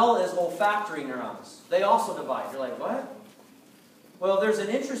 as well as olfactory neurons. They also divide. You're like, what? Well, there's an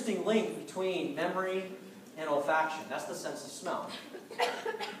interesting link between memory and olfaction. That's the sense of smell.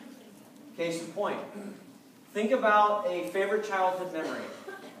 Case in point. Think about a favorite childhood memory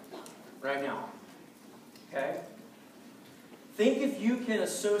right now. Okay? Think if you can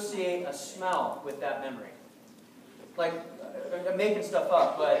associate a smell with that memory. Like, I'm making stuff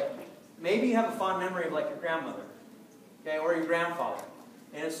up, but maybe you have a fond memory of like your grandmother, okay, or your grandfather.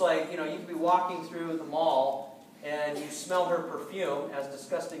 And it's like, you could be walking through the mall and you smell her perfume, as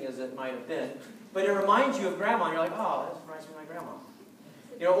disgusting as it might have been, but it reminds you of grandma, and you're like, oh, that reminds me of my grandma.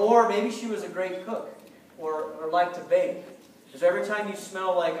 Or maybe she was a great cook, or liked to bake. Because every time you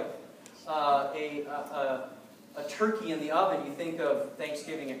smell like a turkey in the oven, you think of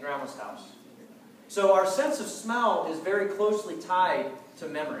Thanksgiving at grandma's house. So our sense of smell is very closely tied to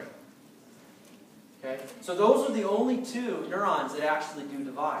memory. Okay? So those are the only two neurons that actually do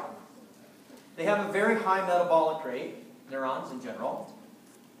divide. They have a very high metabolic rate, neurons in general.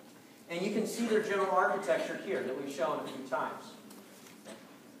 And you can see their general architecture here that we've shown a few times.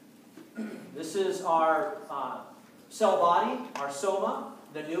 This is our cell body, our soma,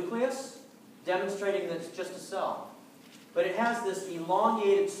 the nucleus, demonstrating that it's just a cell. But it has this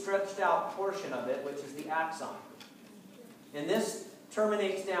elongated, stretched out portion of it, which is the axon. And this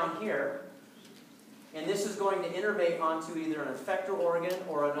terminates down here, and this is going to innervate onto either an effector organ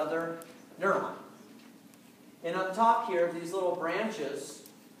or another neuron. And up top here, these little branches,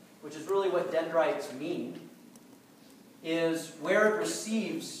 which is really what dendrites mean, is where it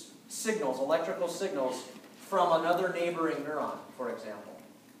receives signals, electrical signals, from another neighboring neuron, for example.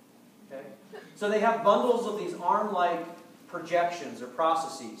 Okay? So they have bundles of these arm-like projections or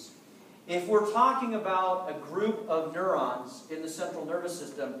processes. If we're talking about a group of neurons in the central nervous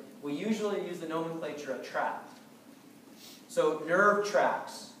system, we usually use the nomenclature of tract. So nerve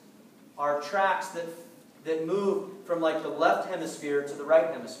tracts are tracts that move from like the left hemisphere to the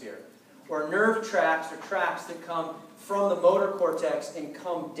right hemisphere. Or nerve tracts are tracts that come from the motor cortex and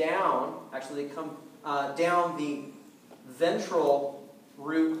come down, actually they come down the ventral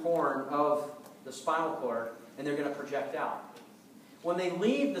root horn of the spinal cord, and they're going to project out. When they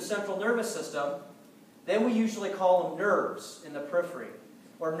leave the central nervous system, then we usually call them nerves in the periphery,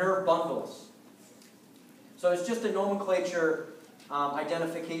 or nerve bundles. So it's just a nomenclature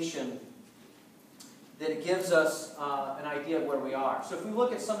identification that it gives us an idea of where we are. So if we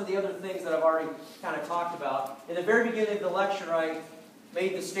look at some of the other things that I've already kind of talked about, in the very beginning of the lecture I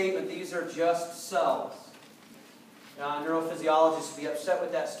made the statement, these are just cells. Neurophysiologists would be upset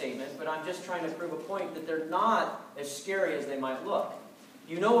with that statement, but I'm just trying to prove a point that they're not as scary as they might look.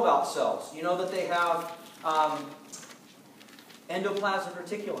 You know about cells. You know that they have endoplasmic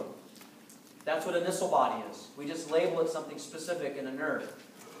reticulum. That's what a Nissl body is. We just label it something specific in a nerve.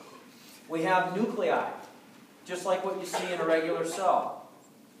 We have nuclei, just like what you see in a regular cell.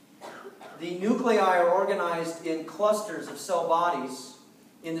 The nuclei are organized in clusters of cell bodies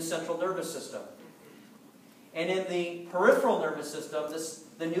in the central nervous system. And in the peripheral nervous system,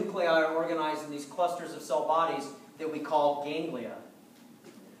 the nuclei are organized in these clusters of cell bodies that we call ganglia.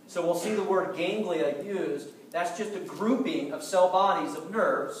 So we'll see the word ganglia used. That's just a grouping of cell bodies of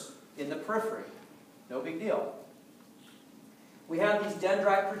nerves in the periphery. No big deal. We have these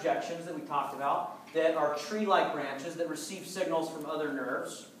dendrite projections that we talked about that are tree-like branches that receive signals from other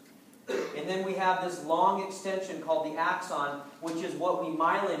nerves. And then we have this long extension called the axon, which is what we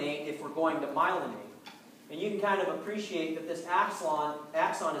myelinate if we're going to myelinate. And you can kind of appreciate that this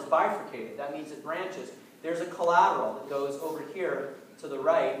axon is bifurcated. That means it branches. There's a collateral that goes over here to the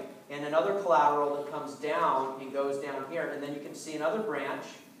right, and another collateral that comes down and goes down here. And then you can see another branch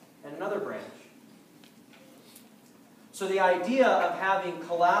and another branch. So the idea of having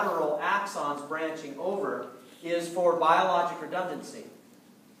collateral axons branching over is for biologic redundancy.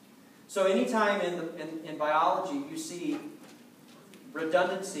 So anytime in biology you see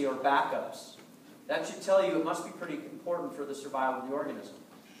redundancy or backups, that should tell you it must be pretty important for the survival of the organism.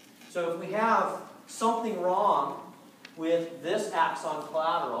 So if we have something wrong with this axon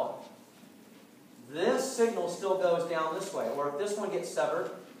collateral, this signal still goes down this way. Or if this one gets severed,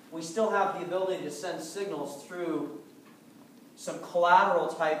 we still have the ability to send signals through some collateral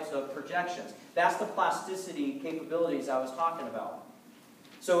types of projections. That's the plasticity capabilities I was talking about.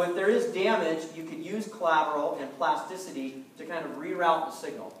 So if there is damage, you could use collateral and plasticity to kind of reroute the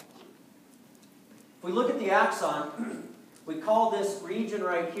signal. If we look at the axon, we call this region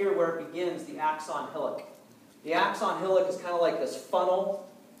right here where it begins the axon hillock. The axon hillock is kind of like this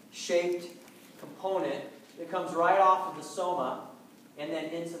funnel-shaped component that comes right off of the soma and then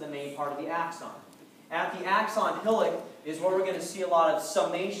into the main part of the axon. At the axon hillock is where we're going to see a lot of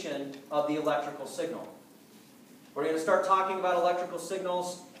summation of the electrical signal. We're going to start talking about electrical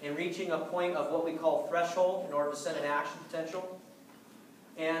signals and reaching a point of what we call threshold in order to send an action potential.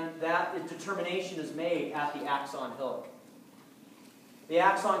 And that determination is made at the axon hillock. The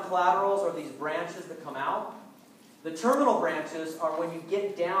axon collaterals are these branches that come out. The terminal branches are when you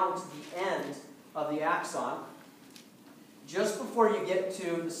get down to the end of the axon, just before you get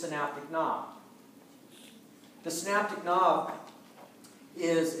to the synaptic knob. The synaptic knob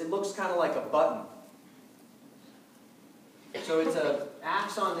it looks kind of like a button. So it's an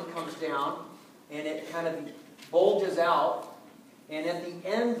axon that comes down, and it kind of bulges out. And at the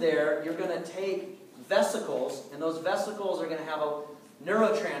end there, you're going to take vesicles, and those vesicles are going to have a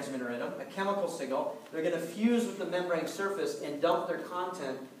neurotransmitter in them, a chemical signal. They're going to fuse with the membrane surface and dump their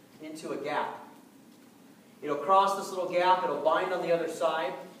content into a gap. It'll cross this little gap, it'll bind on the other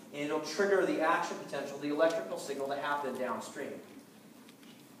side, and it'll trigger the action potential, the electrical signal that happened downstream.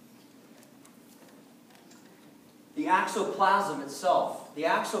 The axoplasm itself. The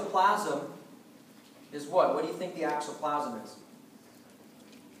axoplasm is what? What do you think the axoplasm is?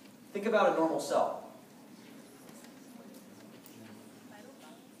 Think about a normal cell.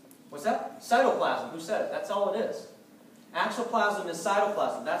 What's that? Cytoplasm. Who said it? That's all it is. Axoplasm is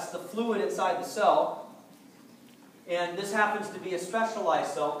cytoplasm. That's the fluid inside the cell. And this happens to be a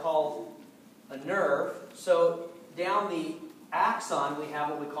specialized cell called a nerve. So down the axon, we have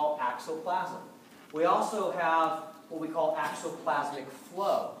what we call axoplasm. We also have what we call axoplasmic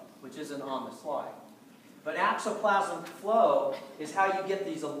flow, which isn't on the slide. But axoplasmic flow is how you get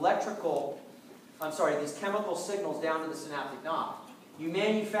these these chemical signals down to the synaptic knob. You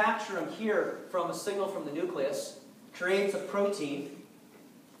manufacture them here from a signal from the nucleus, creates a protein,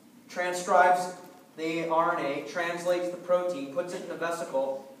 transcribes the RNA, translates the protein, puts it in a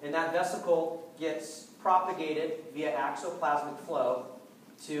vesicle, and that vesicle gets propagated via axoplasmic flow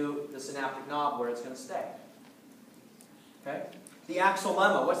to the synaptic knob where it's going to stay. Okay? The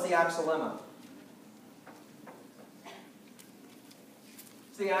axolemma. What's the axolemma?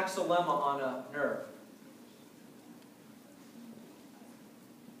 What's the axolemma on a nerve?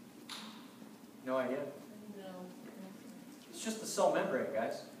 No idea? No. It's just the cell membrane,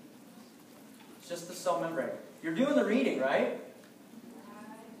 guys. It's just the cell membrane. You're doing the reading, right?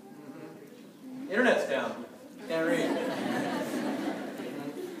 Mm-hmm. Internet's down. Can't read.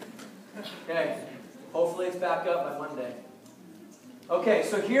 Okay. Hopefully it's back up by Monday. Okay,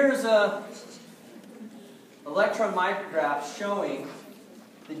 so here's a electron micrograph showing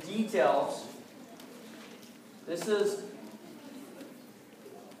the details. This is,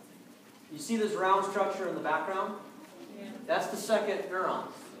 you see this round structure in the background? Yeah. That's the second neuron.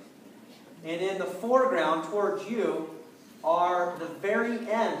 And in the foreground towards you are the very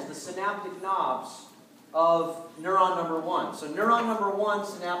ends, the synaptic knobs of neuron number 1. So neuron number 1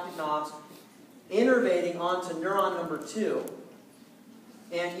 synaptic knobs innervating onto neuron number 2.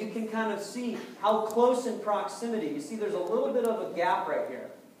 And you can kind of see how close in proximity. You see there's a little bit of a gap right here.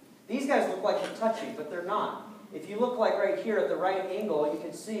 These guys look like they're touching, but they're not. If you look like right here at the right angle, you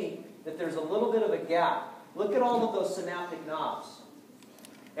can see that there's a little bit of a gap. Look at all of those synaptic knobs.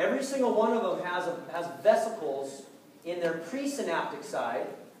 Every single one of them has vesicles in their presynaptic side.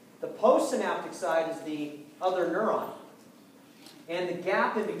 The postsynaptic side is the other neuron. And the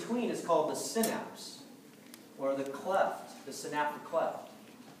gap in between is called the synapse, or the cleft, the synaptic cleft.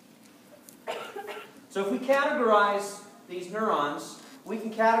 So if we categorize these neurons, we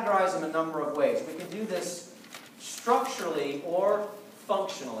can categorize them a number of ways. We can do this structurally or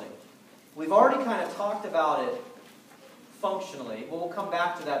functionally. We've already kind of talked about it functionally. We'll come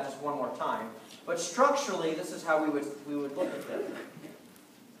back to that just one more time. But structurally, this is how we would look at them.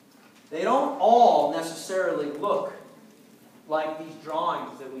 They don't all necessarily look like these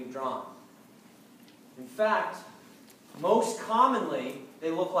drawings that we've drawn. In fact, most commonly,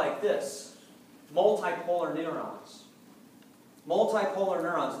 they look like this. Multipolar neurons. Multipolar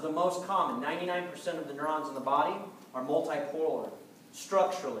neurons are the most common. 99% of the neurons in the body are multipolar,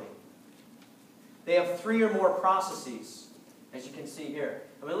 structurally. They have 3 or more processes, as you can see here.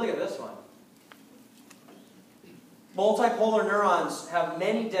 I mean, look at this one. Multipolar neurons have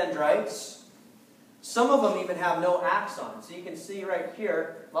many dendrites. Some of them even have no axon. So you can see right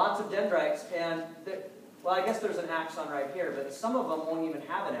here, lots of dendrites, and well, I guess there's an axon right here, but some of them won't even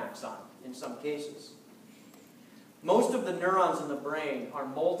have an axon in some cases. Most of the neurons in the brain are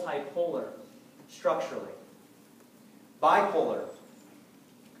multipolar structurally. Bipolar.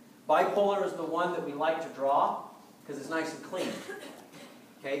 Bipolar is the one that we like to draw because it's nice and clean.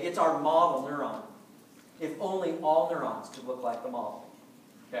 Okay, it's our model neuron. If only all neurons could look like the model.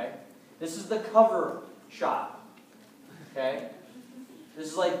 Okay, this is the cover shot. Okay, this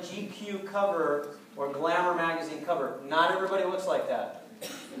is like GQ cover or Glamour magazine cover. Not everybody looks like that.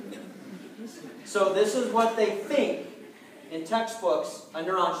 So this is what they think in textbooks a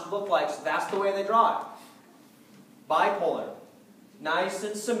neuron should look like, so that's the way they draw it. Bipolar. Nice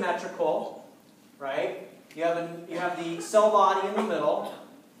and symmetrical, right? You have the cell body in the middle.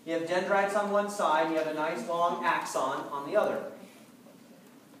 You have dendrites on one side. You have a nice long axon on the other.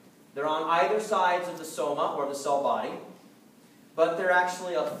 They're on either sides of the soma, or the cell body, but they're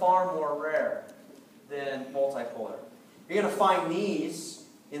actually far more rare than multipolar. You're going to find these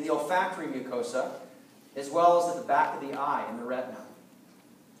in the olfactory mucosa, as well as at the back of the eye in the retina.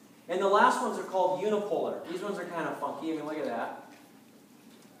 And the last ones are called unipolar. These ones are kind of funky. I mean, look at that.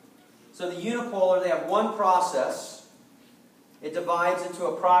 So the unipolar, they have one process. It divides into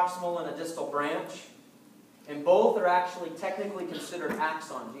a proximal and a distal branch. And both are actually technically considered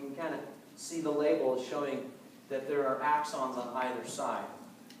axons. You can kind of see the label showing that there are axons on either side.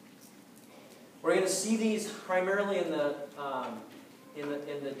 We're going to see these primarily in the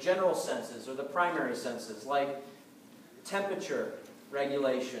general senses, or the primary senses, like temperature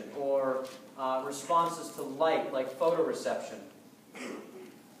regulation, or responses to light, like photoreception.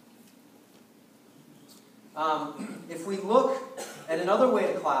 If we look at another way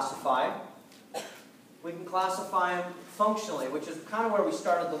to classify, we can classify them functionally, which is kind of where we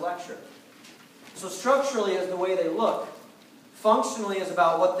started the lecture. So structurally is the way they look. Functionally is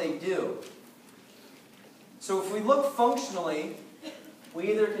about what they do. So if we look functionally,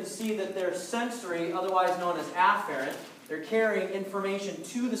 we either can see that they're sensory, otherwise known as afferent. They're carrying information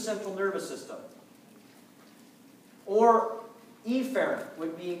to the central nervous system. Or efferent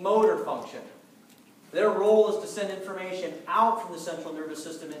would be motor function. Their role is to send information out from the central nervous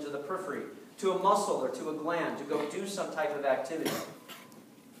system into the periphery, to a muscle or to a gland, to go do some type of activity.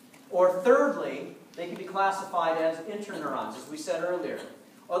 Or thirdly, they can be classified as interneurons, as we said earlier,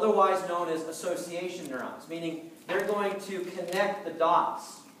 otherwise known as association neurons, meaning they're going to connect the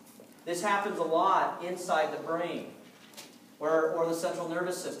dots. This happens a lot inside the brain or the central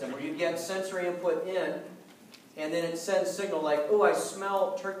nervous system, where you get sensory input in, and then it sends signal like, oh, I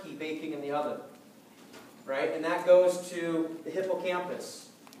smell turkey baking in the oven. Right? And that goes to the hippocampus,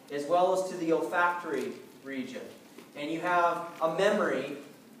 as well as to the olfactory region. And you have a memory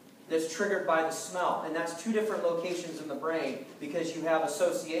that's triggered by the smell. And that's two different locations in the brain, because you have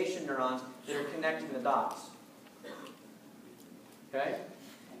association neurons that are connecting the dots. Okay?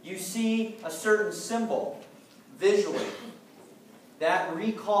 You see a certain symbol visually. That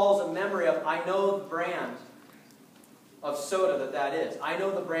recalls a memory of, I know the brand of soda that is. I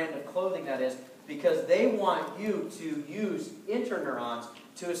know the brand of clothing that is, because they want you to use interneurons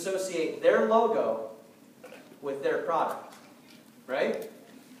to associate their logo with their product. Right?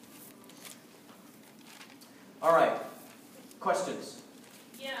 All right. Questions?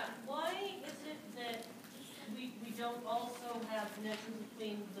 Yeah, why is it that we don't also have connections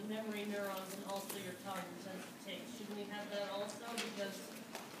between the memory neurons and also your tongue sense of taste? Shouldn't we have that also? Because...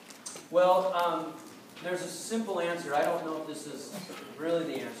 Well, there's a simple answer. I don't know if this is really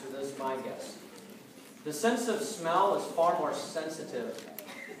the answer. This is my guess. The sense of smell is far more sensitive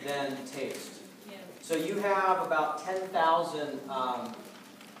than taste. Yeah. So you have about 10,000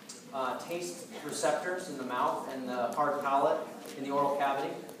 taste receptors in the mouth and the hard palate in the oral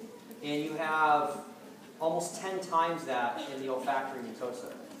cavity. And you have almost 10 times that in the olfactory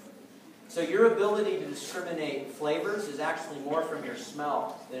mucosa. So your ability to discriminate flavors is actually more from your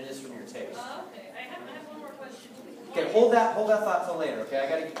smell than it is from your taste. Okay, I have one more question. Okay, hold that thought till later.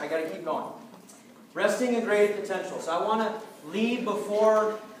 Okay, I gotta keep going. Resting in graded potential. So I want to lead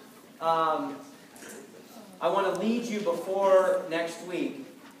before. I want to lead you before next week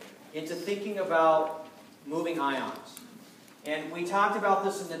into thinking about moving ions. And we talked about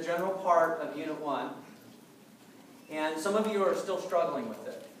this in the general part of Unit 1. And some of you are still struggling with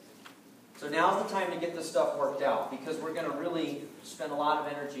it. So now's the time to get this stuff worked out, because we're going to really spend a lot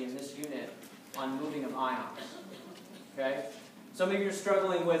of energy in this unit on moving of ions. Okay? Some of you are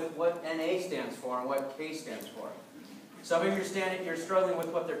struggling with what Na stands for and what K stands for. Some of you are struggling with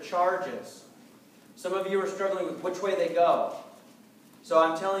what their charge is. Some of you are struggling with which way they go. So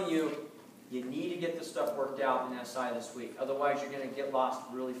I'm telling you, you need to get this stuff worked out in SI this week. Otherwise, you're going to get lost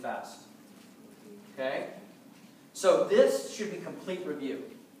really fast. Okay? So this should be complete review.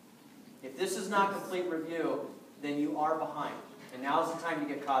 If this is not complete review, then you are behind. And now's the time to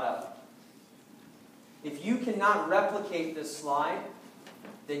get caught up. If you cannot replicate this slide,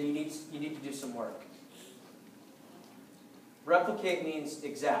 then you need to do some work. Replicate means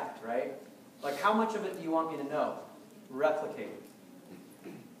exact, right? Like, how much of it do you want me to know? Replicate.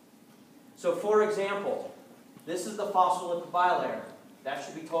 So, for example, this is the phospholipid bilayer. That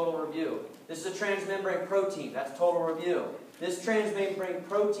should be total review. This is a transmembrane protein. That's total review. This transmembrane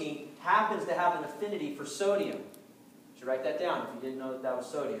protein happens to have an affinity for sodium. You should write that down if you didn't know that was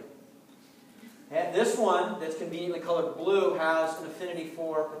sodium. And this one, that's conveniently colored blue, has an affinity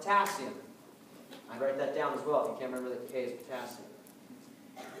for potassium. I'd write that down as well if you can't remember that K is potassium.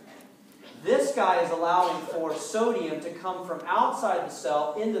 This guy is allowing for sodium to come from outside the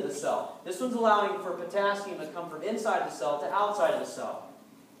cell into the cell. This one's allowing for potassium to come from inside the cell to outside of the cell.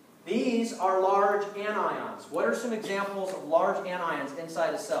 These are large anions. What are some examples of large anions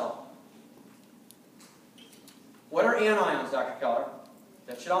inside a cell? What are anions, Dr. Keller?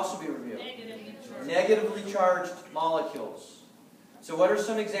 That should also be reviewed. Negatively charged molecules. So what are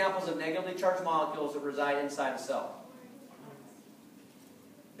some examples of negatively charged molecules that reside inside a cell?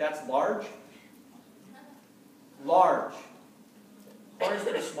 That's large. Large. Or is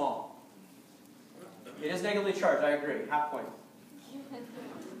it small? It is negatively charged, I agree. Half point.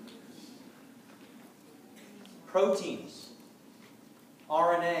 Proteins.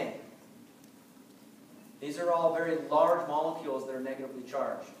 RNA. These are all very large molecules that are negatively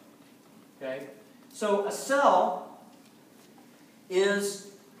charged. Okay? So a cell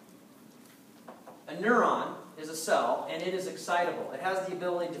is a neuron, is a cell, and it is excitable. It has the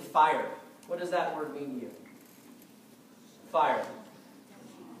ability to fire. What does that word mean to you? Fire.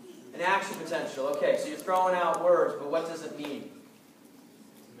 An action potential. Okay, so you're throwing out words, but what does it mean?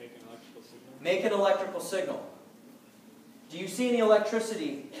 To make an electrical signal. Make an electrical signal. Do you see any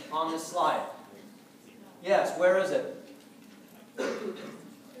electricity on this slide? Yes, where is it?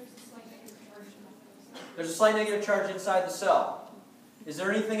 There's a slight negative charge inside the cell. Is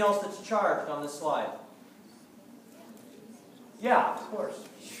there anything else that's charged on this slide? Yeah, of course.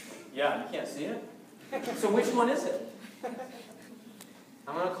 Yeah, you can't see it? So which one is it?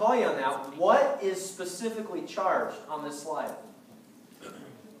 I'm going to call you on that. What is specifically charged on this slide?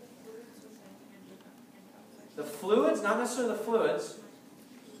 The fluids? Not necessarily the fluids.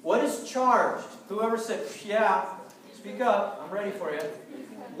 What is charged? Whoever said, yeah, speak up. I'm ready for you.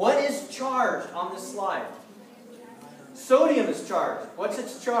 What is charged on this slide? Sodium is charged. What's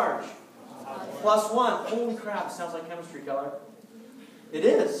its charge? +1. Holy crap, sounds like chemistry, Keller. It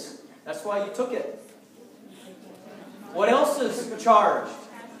is. That's why you took it. What else is charged?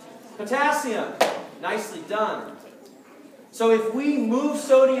 Potassium. Nicely done. So if we move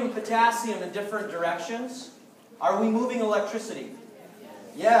sodium and potassium in different directions, are we moving electricity?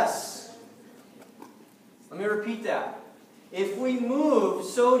 Yes. Let me repeat that. If we move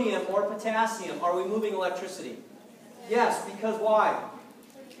sodium or potassium, are we moving electricity? Yes, because why?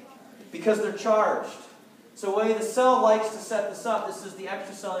 Because they're charged. So the way the cell likes to set this up, this is the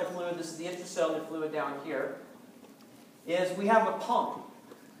extracellular fluid, this is the intracellular fluid down here, is we have a pump.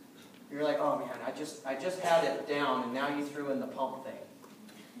 You're like, oh man, I just had it down and now you threw in the pump thing.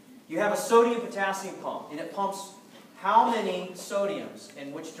 You have a sodium-potassium pump, and it pumps how many sodiums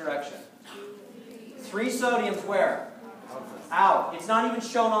in which direction? 3 sodiums where? Out. It's not even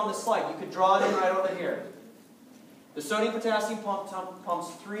shown on the slide. You could draw it in right over here. The sodium-potassium pump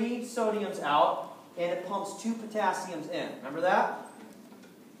pumps 3 sodiums out, and it pumps 2 potassiums in. Remember that?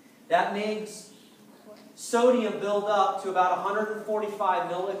 That makes sodium build up to about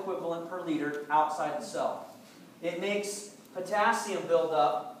 145 milliequivalent per liter outside the cell. It makes potassium build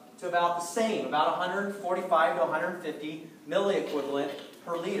up to about the same, about 145 to 150 milliequivalent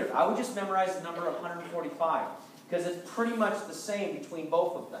per liter. I would just memorize the number of 145 because it's pretty much the same between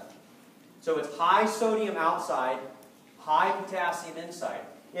both of them. So it's high sodium outside, high potassium inside.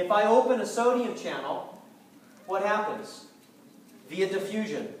 If I open a sodium channel, what happens? Via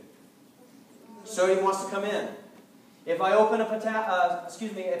diffusion. Sodium wants to come in. If I open a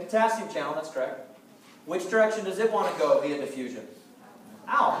potassium channel, that's correct. Which direction does it want to go via diffusion?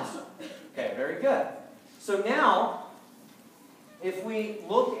 Out. Okay, very good. So now, if we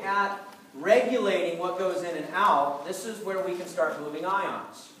look at regulating what goes in and out, this is where we can start moving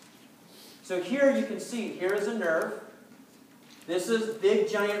ions. So here you can see, here is a nerve. This is big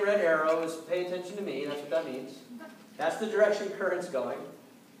giant red arrows. Pay attention to me, that's what that means. That's the direction current's going.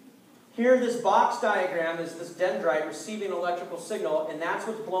 Here, this box diagram is this dendrite receiving an electrical signal, and that's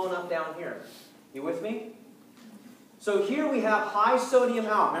what's blown up down here. You with me? So here we have high sodium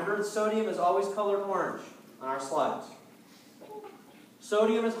out. Remember, the sodium is always colored orange on our slides.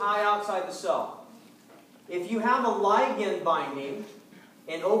 Sodium is high outside the cell. If you have a ligand binding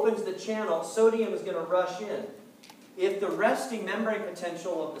and opens the channel, sodium is going to rush in. If the resting membrane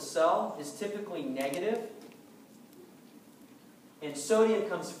potential of the cell is typically negative, and sodium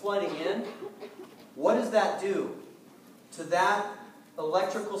comes flooding in, what does that do to that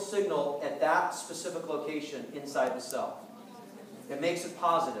electrical signal at that specific location inside the cell? It makes it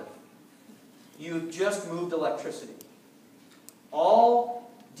positive. You've just moved electricity. All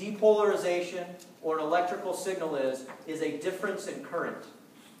depolarization or an electrical signal is a difference in current.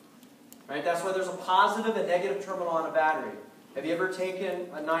 Right? That's why there's a positive and negative terminal on a battery. Have you ever taken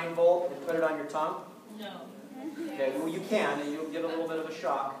a 9-volt and put it on your tongue? No. Okay, well you can, and you'll get a little bit of a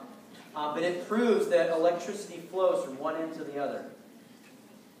shock. But it proves that electricity flows from one end to the other.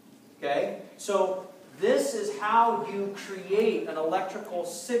 Okay? So this is how you create an electrical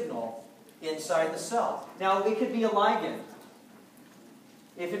signal inside the cell. Now, it could be a ligand.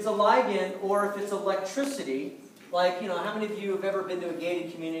 If it's a ligand or if it's electricity, like, how many of you have ever been to a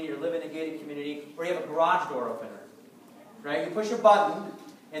gated community or live in a gated community where you have a garage door opener? Right? You push a button,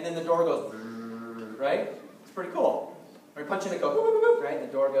 and then the door goes, right? It's pretty cool. Or you punch in, it goes, right? And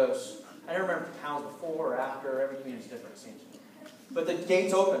the door goes, I don't remember if it pounds before or after. Every community is different, it seems. But the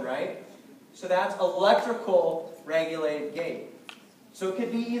gate's open, right? So that's electrical regulated gate. So it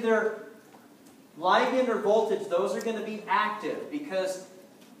could be either ligand or voltage. Those are going to be active because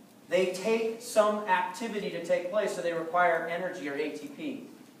they take some activity to take place, so they require energy or ATP.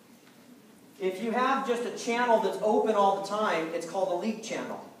 If you have just a channel that's open all the time, it's called a leak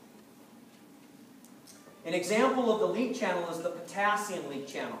channel. An example of the leak channel is the potassium leak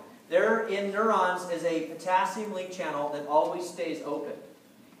channel. There in neurons is a potassium leak channel that always stays open.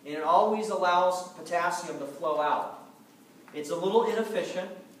 And it always allows potassium to flow out. It's a little inefficient,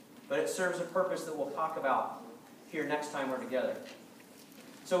 but it serves a purpose that we'll talk about here next time we're together.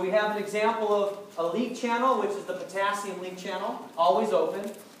 So we have an example of a leak channel, which is the potassium leak channel, always open.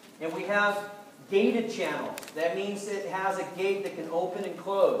 And we have gated channel. That means it has a gate that can open and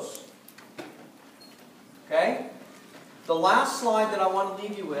close. Okay? The last slide that I want to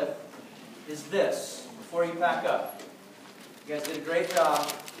leave you with is this, before you pack up. You guys did a great job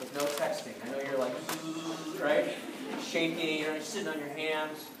with no texting. I know you're like, right? Shaking, you're sitting on your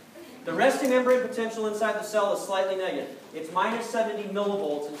hands. The resting membrane potential inside the cell is slightly negative. It's minus 70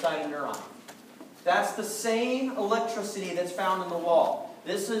 millivolts inside a neuron. That's the same electricity that's found in the wall.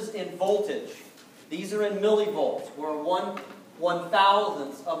 This is in voltage. These are in millivolts, or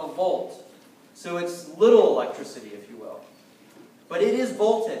 1/1000th of a volt. So it's little electricity, if you will. But it is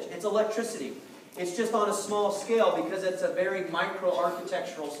voltage. It's electricity. It's just on a small scale because it's a very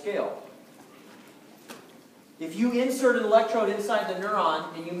micro-architectural scale. If you insert an electrode inside the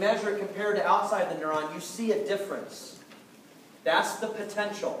neuron and you measure it compared to outside the neuron, you see a difference. That's the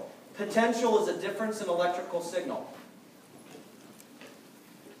potential. Potential is a difference in electrical signal.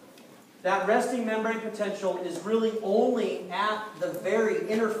 That resting membrane potential is really only at the very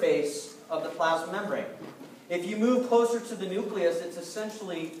interface of the plasma membrane. If you move closer to the nucleus, it's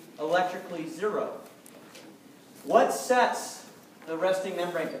essentially electrically zero. What sets the resting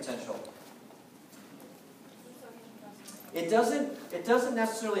membrane potential? It doesn't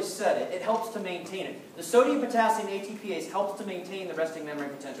necessarily set it. It helps to maintain it. The sodium, potassium, ATPase helps to maintain the resting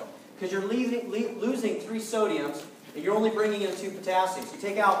membrane potential. Because you're losing 3 sodiums, and you're only bringing in 2 potassiums. You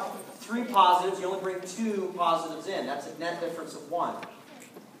take out 3 positives, you only bring 2 positives in. That's a net difference of 1.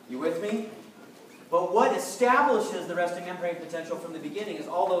 You with me? But what establishes the resting membrane potential from the beginning is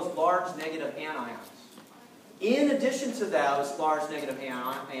all those large negative anions. In addition to those large negative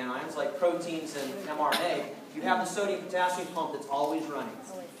anions, like proteins and mRNA, you have the sodium-potassium pump that's always running.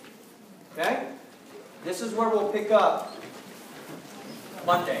 Okay? This is where we'll pick up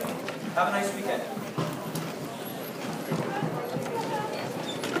Monday. Have a nice weekend.